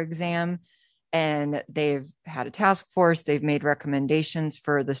the bar exam. And they've had a task force. They've made recommendations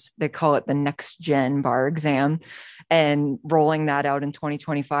for this. They call it the next gen bar exam, and rolling that out in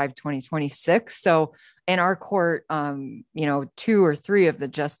 2025, 2026. So in our court, 2 or 3 of the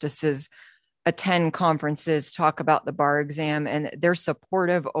justices attend conferences, talk about the bar exam, and they're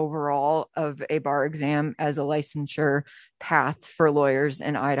supportive overall of a bar exam as a licensure path for lawyers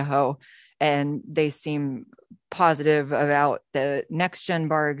in Idaho. And they seem positive about the next gen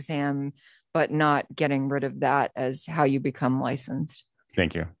bar exam, but not getting rid of that as how you become licensed.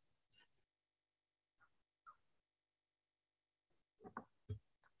 Thank you.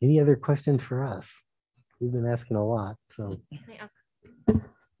 Any other questions for us? We've been asking a lot. So, can I ask,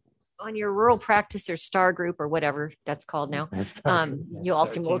 on your rural practice or STAR group or whatever that's called now, you all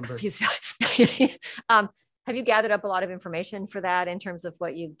seem a little confused. Have you gathered up a lot of information for that in terms of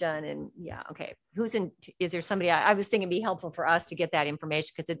what you've done? And okay. Is there somebody, I was thinking it'd be helpful for us to get that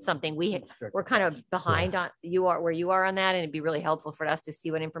information because it's something we're kind of behind on where you are on that. And it'd be really helpful for us to see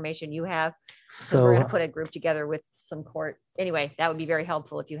what information you have. Because we're going to put a group together with some court. Anyway, that would be very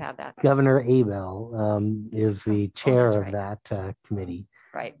helpful if you have that. Governor Abel is the chair of that committee.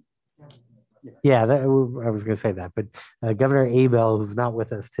 Right. Yeah, I was going to say that, but Governor Abel, who's not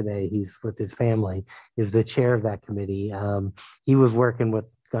with us today, he's with his family, is the chair of that committee. He was working with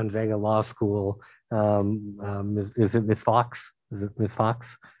Gonzaga Law School. Is it Miss Fox? Is it Miss Fox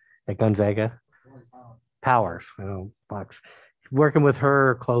at Gonzaga? Powers, Fox. Working with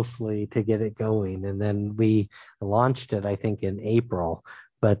her closely to get it going. And then we launched it, I think, in April.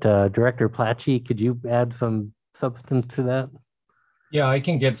 But Director Platchy, could you add some substance to that? Yeah, I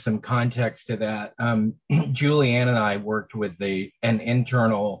can give some context to that. Julianne and I worked with an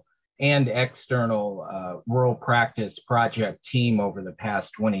internal and external rural practice project team over the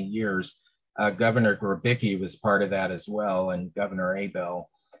past 20 years. Governor Grabicki was part of that as well, and Governor Abel.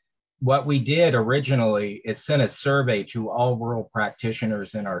 What we did originally is send a survey to all rural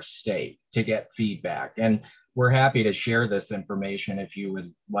practitioners in our state to get feedback. And we're happy to share this information if you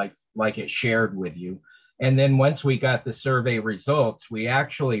would like it shared with you. And then once we got the survey results, we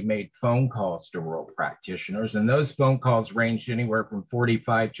actually made phone calls to rural practitioners. And those phone calls ranged anywhere from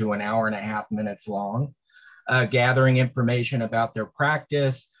 45 to an hour and a half minutes long, gathering information about their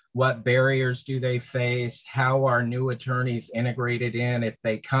practice. What barriers do they face? How are new attorneys integrated in if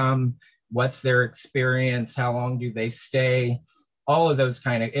they come? What's their experience? How long do they stay? All of those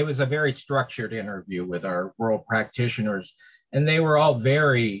it was a very structured interview with our rural practitioners. And they were all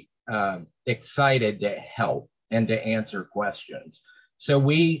very excited to help and to answer questions. So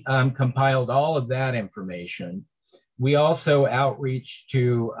we compiled all of that information. We also outreach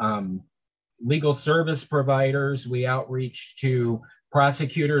to legal service providers. We outreach to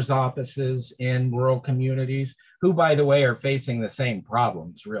prosecutors' offices in rural communities, who, by the way, are facing the same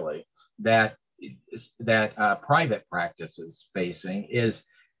problems, really, that private practice is facing, is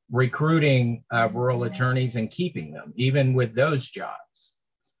recruiting rural attorneys and keeping them, even with those jobs.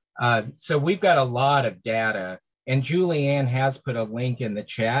 So we've got a lot of data, and Julianne has put a link in the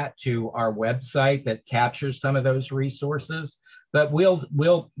chat to our website that captures some of those resources, but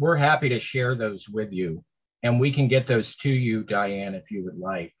we're happy to share those with you. And we can get those to you, Diane, if you would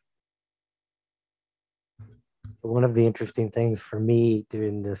like. One of the interesting things for me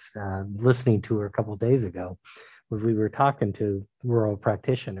during this listening to her a couple of days ago was we were talking to rural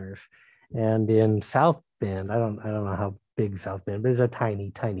practitioners, and in South Bend, I don't know how big South Bend, but it's a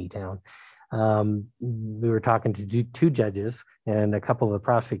tiny town. We were talking to two judges and a couple of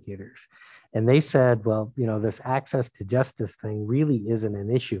prosecutors, and they said, well, this access to justice thing really isn't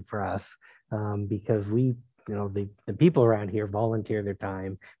an issue for us because we, the people around here volunteer their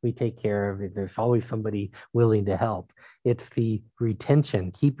time. We take care of it. There's always somebody willing to help. It's the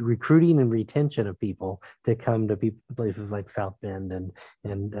retention, keep recruiting and retention of people to come to places like South Bend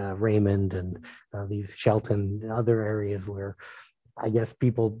and Raymond and these Shelton and other areas where I guess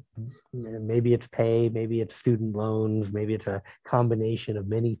people, maybe it's pay, maybe it's student loans, maybe it's a combination of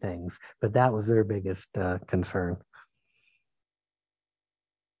many things, but that was their biggest concern.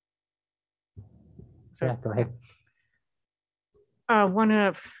 So, yeah, go ahead.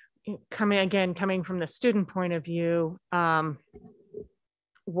 Coming from the student point of view,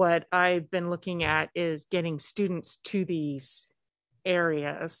 what I've been looking at is getting students to these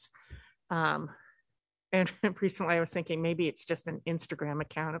areas. And recently I was thinking maybe it's just an Instagram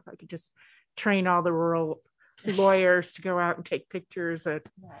account. If I could just train all the rural lawyers to go out and take pictures at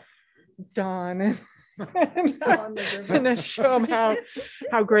dawn and then show them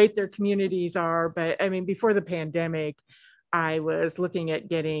how great their communities are. But I mean, before the pandemic, I was looking at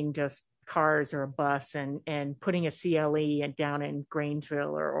getting just cars or a bus and putting a CLE down in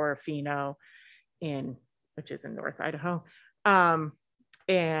Grangeville or Orofino, which is in North Idaho.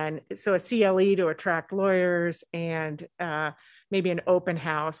 And so a CLE to attract lawyers and maybe an open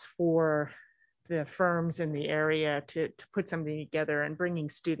house for the firms in the area to put something together, and bringing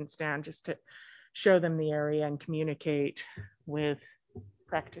students down just to show them the area and communicate with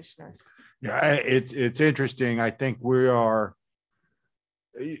practitioners. Yeah, it's interesting. I think you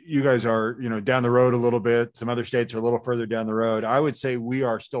guys are, down the road a little bit. Some other states are a little further down the road. I would say we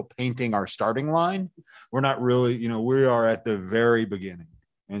are still painting our starting line. We're not really, we are at the very beginning.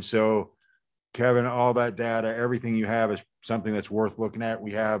 And so, Kevin, all that data, everything you have is something that's worth looking at.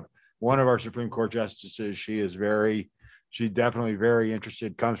 We have one of our Supreme Court justices. She's definitely very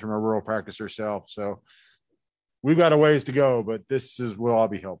interested, comes from a rural practice herself. So we've got a ways to go, but will all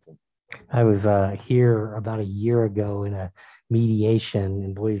be helpful. I was here about a year ago in a mediation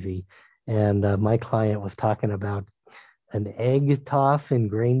in Boise, and my client was talking about an egg toss in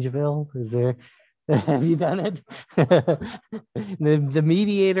Grangeville. Have you done it? The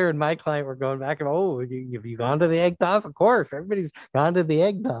mediator and my client were going back and, have you gone to the egg toss? Of course, everybody's gone to the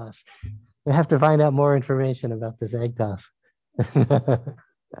egg toss. We have to find out more information about this egg toss.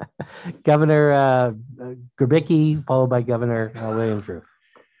 Governor Grabicki, followed by Governor Williams-Roof.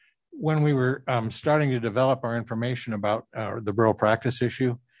 when we were starting to develop our information about the rural practice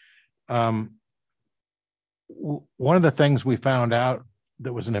issue, one of the things we found out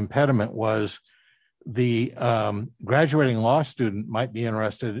that was an impediment was the graduating law student might be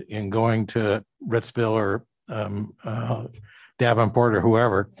interested in going to Ritzville or Davenport or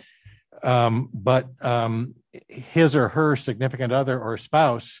whoever, but his or her significant other or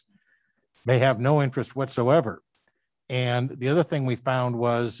spouse may have no interest whatsoever. And the other thing we found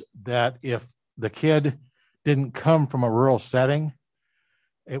was that if the kid didn't come from a rural setting,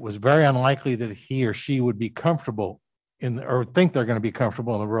 it was very unlikely that he or she would be comfortable or think they're going to be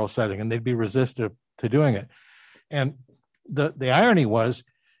comfortable in the rural setting, and they'd be resistant to doing it. And the irony was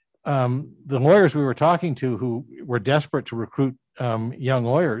the lawyers we were talking to who were desperate to recruit young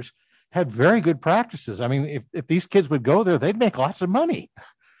lawyers had very good practices. I mean, if these kids would go there, they'd make lots of money.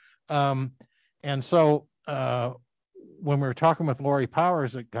 And so when we were talking with Lori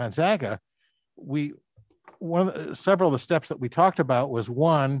Powers at Gonzaga, several of the steps that we talked about was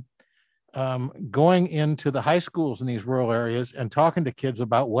one, going into the high schools in these rural areas and talking to kids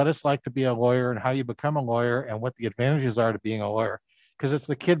about what it's like to be a lawyer and how you become a lawyer and what the advantages are to being a lawyer, because it's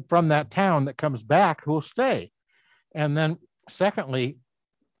the kid from that town that comes back who will stay. And then secondly,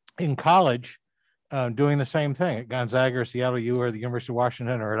 in college, doing the same thing at Gonzaga or Seattle U or the University of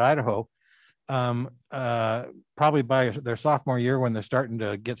Washington or at Idaho, probably by their sophomore year when they're starting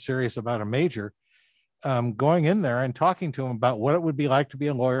to get serious about a major, going in there and talking to them about what it would be like to be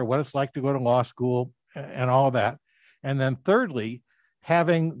a lawyer, what it's like to go to law school and all that. And then thirdly,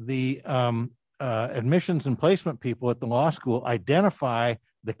 having the admissions and placement people at the law school identify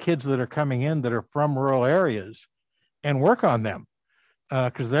the kids that are coming in that are from rural areas and work on them,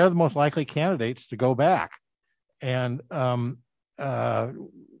 because they're the most likely candidates to go back. And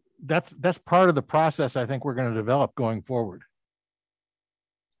that's part of the process I think we're going to develop going forward.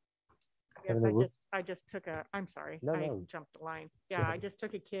 Yes, I just took I'm sorry, I jumped the line. Yeah, I just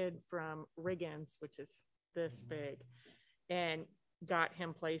took a kid from Riggins, which is this big, and got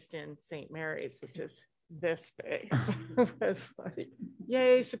him placed in St. Mary's, which is this big. So it was like,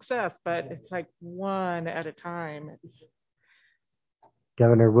 yay, success, but it's like one at a time.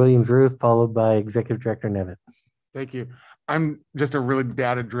 Governor Williams-Ruth, followed by Executive Director Nevitt. Thank you. I'm just a really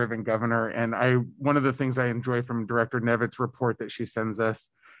data-driven governor, and one of the things I enjoy from Director Nevitt's report that she sends us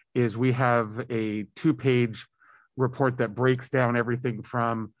is we have a 2-page report that breaks down everything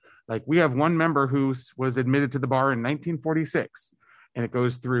from, like, we have one member who was admitted to the bar in 1946, and it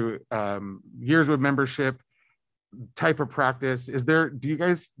goes through years of membership, type of practice. Do you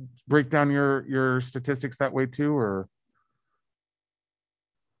guys break down your statistics that way too, or?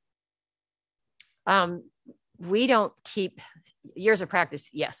 We don't keep years of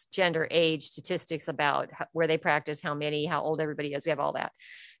practice. Yes, gender, age, statistics about where they practice, how many, how old everybody is. We have all that.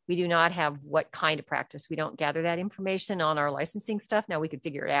 We do not have what kind of practice. We don't gather that information on our licensing stuff. Now we could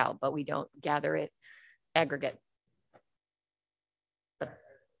figure it out, but we don't gather it aggregate.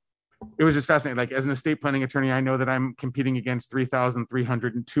 It was just fascinating. Like, as an estate planning attorney, I know that I'm competing against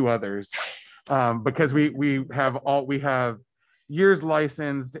 3,302 others because we have years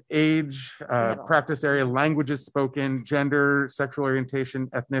licensed, age, practice area, languages spoken, gender, sexual orientation,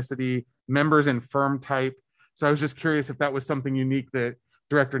 ethnicity, members and firm type. So I was just curious if that was something unique that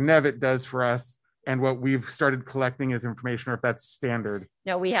Director Nevitt does for us and what we've started collecting as information, or if that's standard.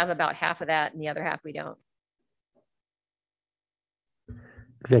 No, we have about half of that and the other half we don't.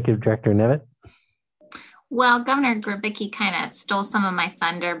 Executive Director Nevitt. Well, Governor Grabicki kind of stole some of my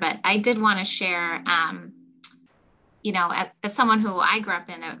thunder, but I did want to share, as someone who I grew up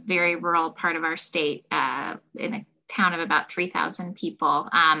in a very rural part of our state, in a town of about 3,000 people.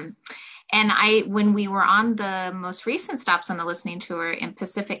 And when we were on the most recent stops on the listening tour in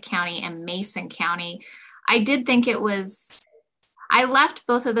Pacific County and Mason County, I did think I left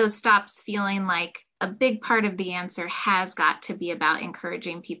both of those stops feeling like a big part of the answer has got to be about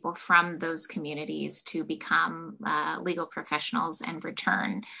encouraging people from those communities to become legal professionals and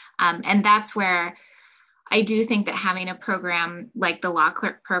return. And that's where I do think that having a program like the law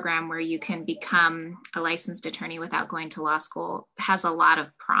clerk program where you can become a licensed attorney without going to law school has a lot of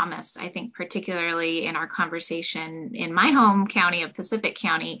promise. I think particularly in our conversation in my home county of Pacific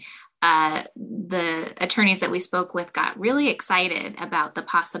County, the attorneys that we spoke with got really excited about the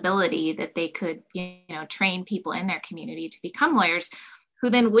possibility that they could, train people in their community to become lawyers who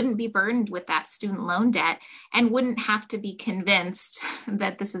then wouldn't be burdened with that student loan debt and wouldn't have to be convinced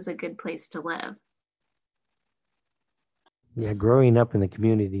that this is a good place to live. Yeah, growing up in the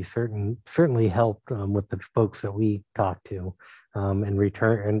community certainly helped with the folks that we talked to, and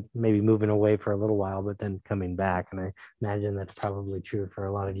return and maybe moving away for a little while, but then coming back. And I imagine that's probably true for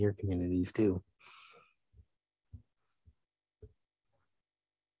a lot of your communities too.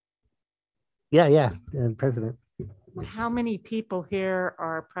 Yeah, President. How many people here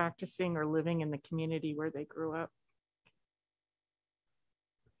are practicing or living in the community where they grew up?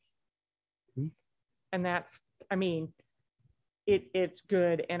 And that's, I mean, it's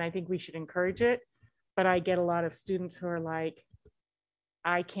good, and I think we should encourage it. But I get a lot of students who are like,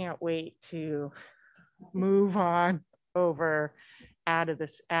 I can't wait to move on over out of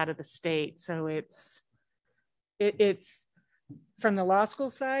the state. So it's from the law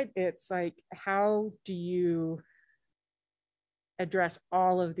school side, it's like, how do you address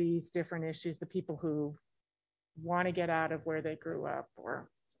all of these different issues, the people who want to get out of where they grew up, or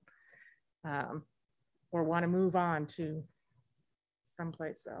want to move on to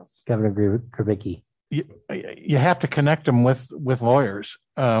someplace else. Governor Krivicki. You have to connect them with lawyers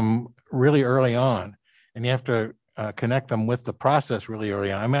really early on, and you have to connect them with the process really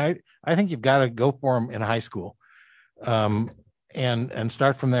early on. I mean, I think you've got to go for them in high school, and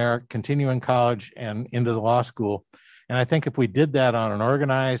start from there, continue in college and into the law school. And I think if we did that on an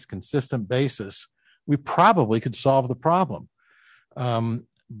organized, consistent basis, we probably could solve the problem.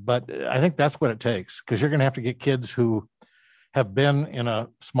 But I think that's what it takes, because you're going to have to get kids who have been in a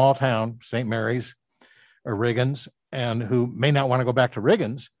small town, St. Mary's or Riggins, and who may not want to go back to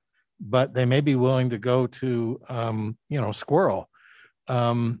Riggins, but they may be willing to go to, Squirrel.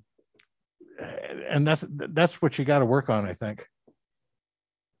 And that's what you got to work on, I think.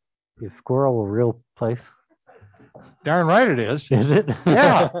 Is Squirrel a real place? Darn right it is. Is it?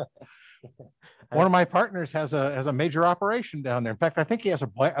 Yeah. One of my partners has a major operation down there. In fact, I think he has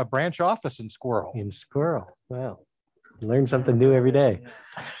a branch office in Squirrel. In Squirrel. Wow. Learn something new every day.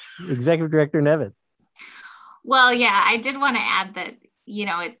 Executive Director Nevin. Well, yeah, I did want to add that,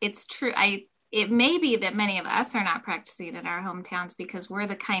 it's true. It may be that many of us are not practicing in our hometowns because we're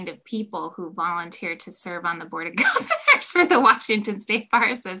the kind of people who volunteer to serve on the Board of Governors for the Washington State Bar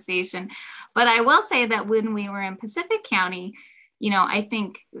Association. But I will say that when we were in Pacific County, I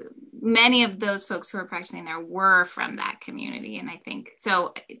think many of those folks who are practicing there were from that community. And I think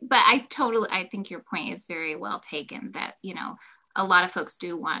so, but I think your point is very well taken that, a lot of folks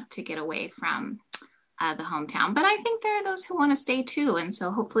do want to get away from the hometown, but I think there are those who want to stay too. And so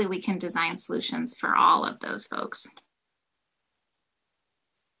hopefully we can design solutions for all of those folks.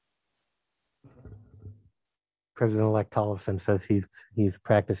 President-elect Tollefson says he's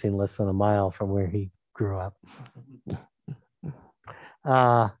practicing less than a mile from where he grew up.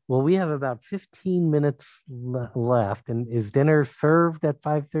 Well, we have about 15 minutes left. And is dinner served at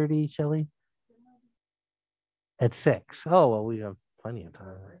 5:30, Shelley? At 6. Oh, well, we have plenty of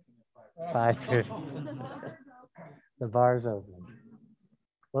time. 5:30. The bar's open.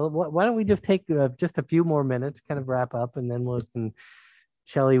 Well, why don't we just take just a few more minutes, kind of wrap up, and then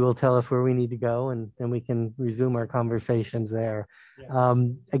Shelley will tell us where we need to go, and then we can resume our conversations there. Yeah.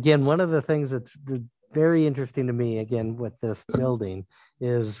 Again, one of the things that's very interesting to me, again, with this building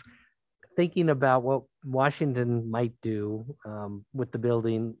is thinking about what Washington might do with the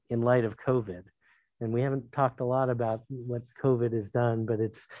building in light of COVID. And we haven't talked a lot about what COVID has done, but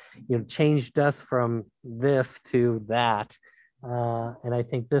it's changed us from this to that. And I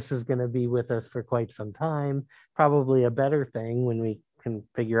think this is going to be with us for quite some time, probably a better thing when we can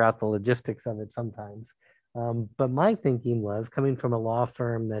figure out the logistics of it sometimes. But my thinking was, coming from a law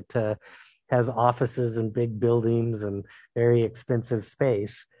firm that has offices and big buildings and very expensive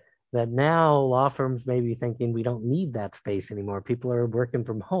space, that now law firms may be thinking we don't need that space anymore. People are working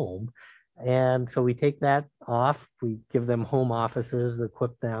from home. And so we take that off, we give them home offices,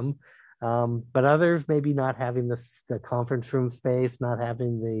 equip them. But others maybe not having the conference room space, not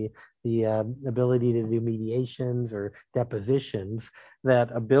having the ability to do mediations or depositions,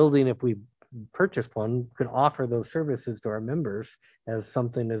 that a building, if we purchased one, could offer those services to our members as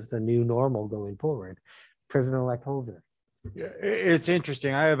something as the new normal going forward. President-elect Holzer. Yeah, it's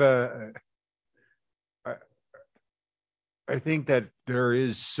interesting. I think that there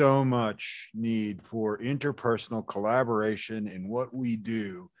is so much need for interpersonal collaboration in what we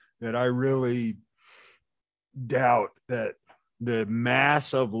do that I really doubt that the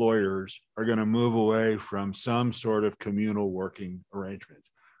mass of lawyers are going to move away from some sort of communal working arrangements.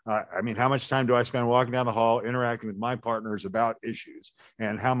 I mean, how much time do I spend walking down the hall, interacting with my partners about issues,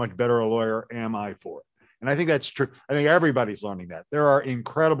 and how much better a lawyer am I for it? And I think that's true. I think everybody's learning that. There are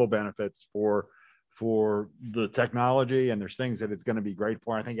incredible benefits for for the technology, and there's things that it's going to be great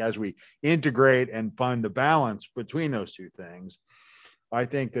for. I think as we integrate and find the balance between those two things, I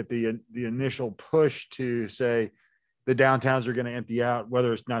think that the initial push to say the downtowns are going to empty out,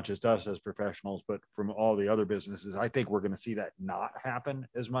 whether it's not just us as professionals, but from all the other businesses, I think we're going to see that not happen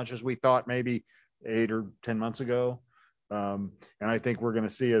as much as we thought maybe 8 or 10 months ago. And I think we're going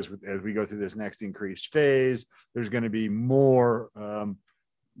to see as we go through this next increased phase, there's going to be more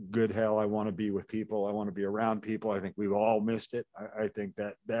good hell. I want to be with people. I want to be around people. I think we've all missed it. I think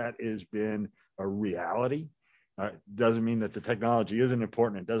that has been a reality. Doesn't mean that the technology isn't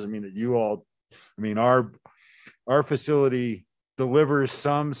important. It doesn't mean that you all, I mean, our facility delivers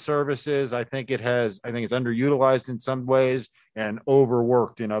some services. I think it's underutilized in some ways and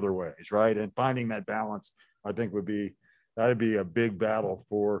overworked in other ways, right? And finding that balance, I think that'd be a big battle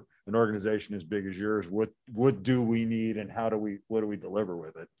for an organization as big as yours. What do we need, and what do we deliver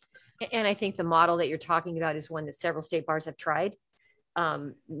with it? And I think the model that you're talking about is one that several state bars have tried.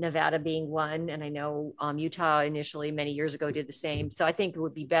 Nevada being one, and I know Utah initially many years ago did the same. So I think it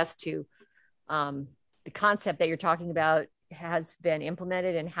would be best to the concept that you're talking about has been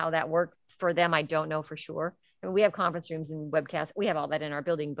implemented, and how that worked for them, I don't know for sure. I mean, we have conference rooms and webcasts. We have all that in our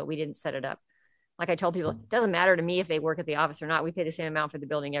building, but we didn't set it up. Like I told people, it doesn't matter to me if they work at the office or not. We pay the same amount for the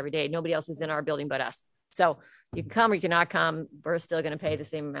building every day. Nobody else is in our building but us. So you can come or you cannot come. We're still going to pay the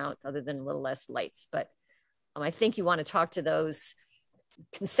same amount, other than a little less lights. But I think you want to talk to those.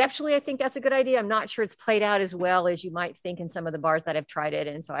 Conceptually, I think that's a good idea. I'm not sure it's played out as well as you might think in some of the bars that have tried it.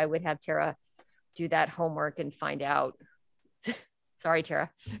 And so I would have Tara do that homework and find out. Sorry, Tara.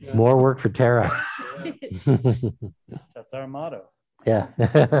 More work for Tara. That's our motto. Yeah.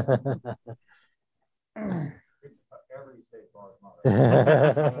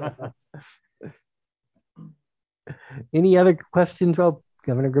 Any other questions about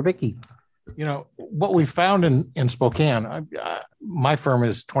Governor Grabicki? You know, what we found in Spokane, my firm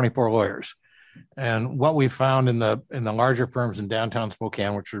is 24 lawyers. And what we found in the larger firms in downtown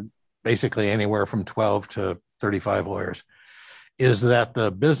Spokane, which are basically anywhere from 12 to 35 lawyers, is that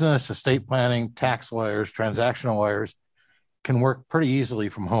the business, estate planning, tax lawyers, transactional lawyers can work pretty easily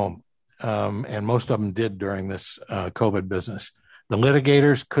from home. And most of them did during this COVID business. The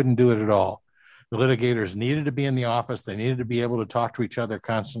litigators couldn't do it at all. The litigators needed to be in the office. They needed to be able to talk to each other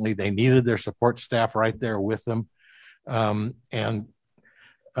constantly. They needed their support staff right there with them. But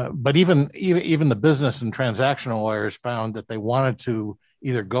even the business and transactional lawyers found that they wanted to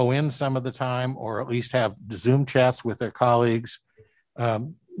either go in some of the time or at least have Zoom chats with their colleagues.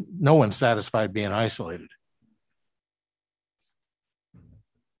 No one's satisfied being isolated.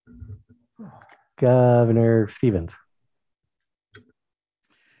 Governor Stevens.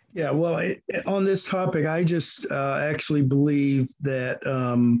 Yeah, well, on this topic, I just actually believe that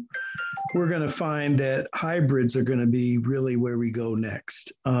we're going to find that hybrids are going to be really where we go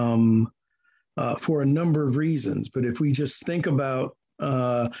next for a number of reasons. But if we just think about,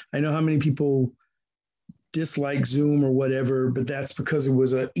 I know how many people dislike Zoom or whatever, but that's because it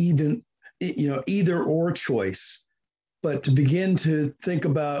was either or choice. But to begin to think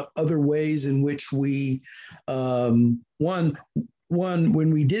about other ways in which we, one,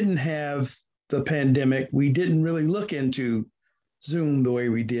 when we didn't have the pandemic, we didn't really look into Zoom the way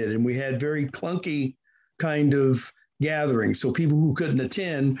we did. And we had very clunky kind of gatherings. So people who couldn't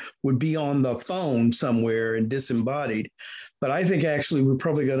attend would be on the phone somewhere and disembodied. But I think actually we're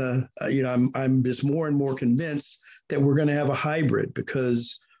probably going to, I'm just more and more convinced that we're going to have a hybrid,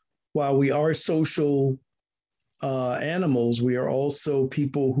 because while we are social animals, we are also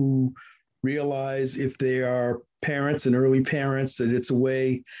people who realize if they are parents and early parents that it's a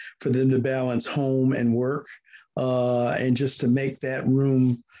way for them to balance home and work, and just to make that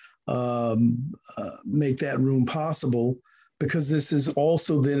room possible, because this is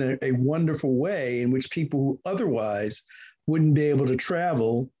also then a wonderful way in which people who otherwise wouldn't be able to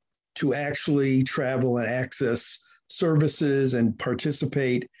travel to actually travel and access services and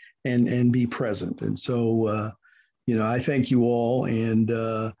participate and be present. And so I thank you all. And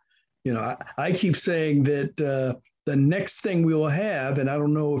I keep saying that the next thing we will have, and I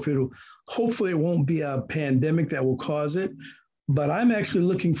don't know if hopefully it won't be a pandemic that will cause it, but I'm actually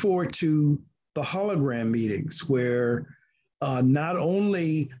looking forward to the hologram meetings where not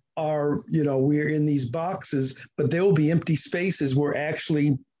only are, we're in these boxes, but there will be empty spaces where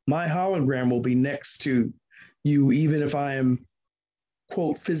actually my hologram will be next to you, even if I am,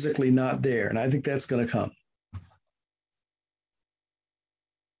 quote, physically not there. And I think that's going to come.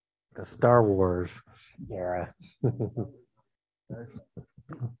 The Star Wars era.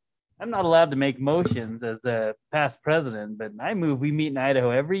 I'm I'm not allowed to make motions as a past president, but I move we meet in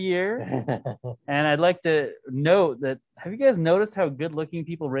Idaho every year. And I'd like to note that, have you guys noticed how good looking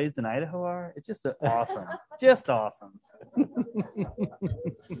people raised in Idaho are? It's just awesome. Just awesome.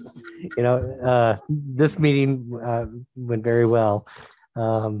 This meeting went very well.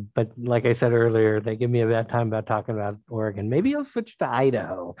 But like I said earlier, they give me a bad time about talking about Oregon. Maybe I'll switch to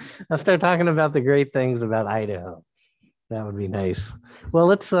Idaho. I'll start talking about the great things about Idaho. That would be nice. Well,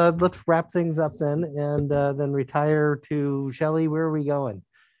 let's wrap things up then, and then retire to Shelley. Where are we going?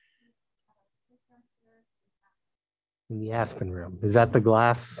 In the Aspen room. Is that the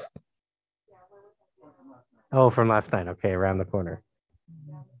glass? Oh, from last night. Okay, around the corner.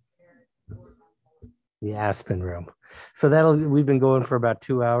 The Aspen room. So we've been going for about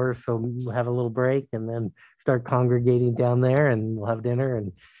 2 hours. So we'll have a little break and then start congregating down there, and we'll have dinner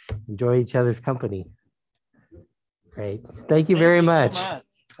and enjoy each other's company. Great. Thank you very much.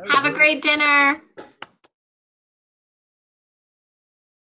 Have a great dinner.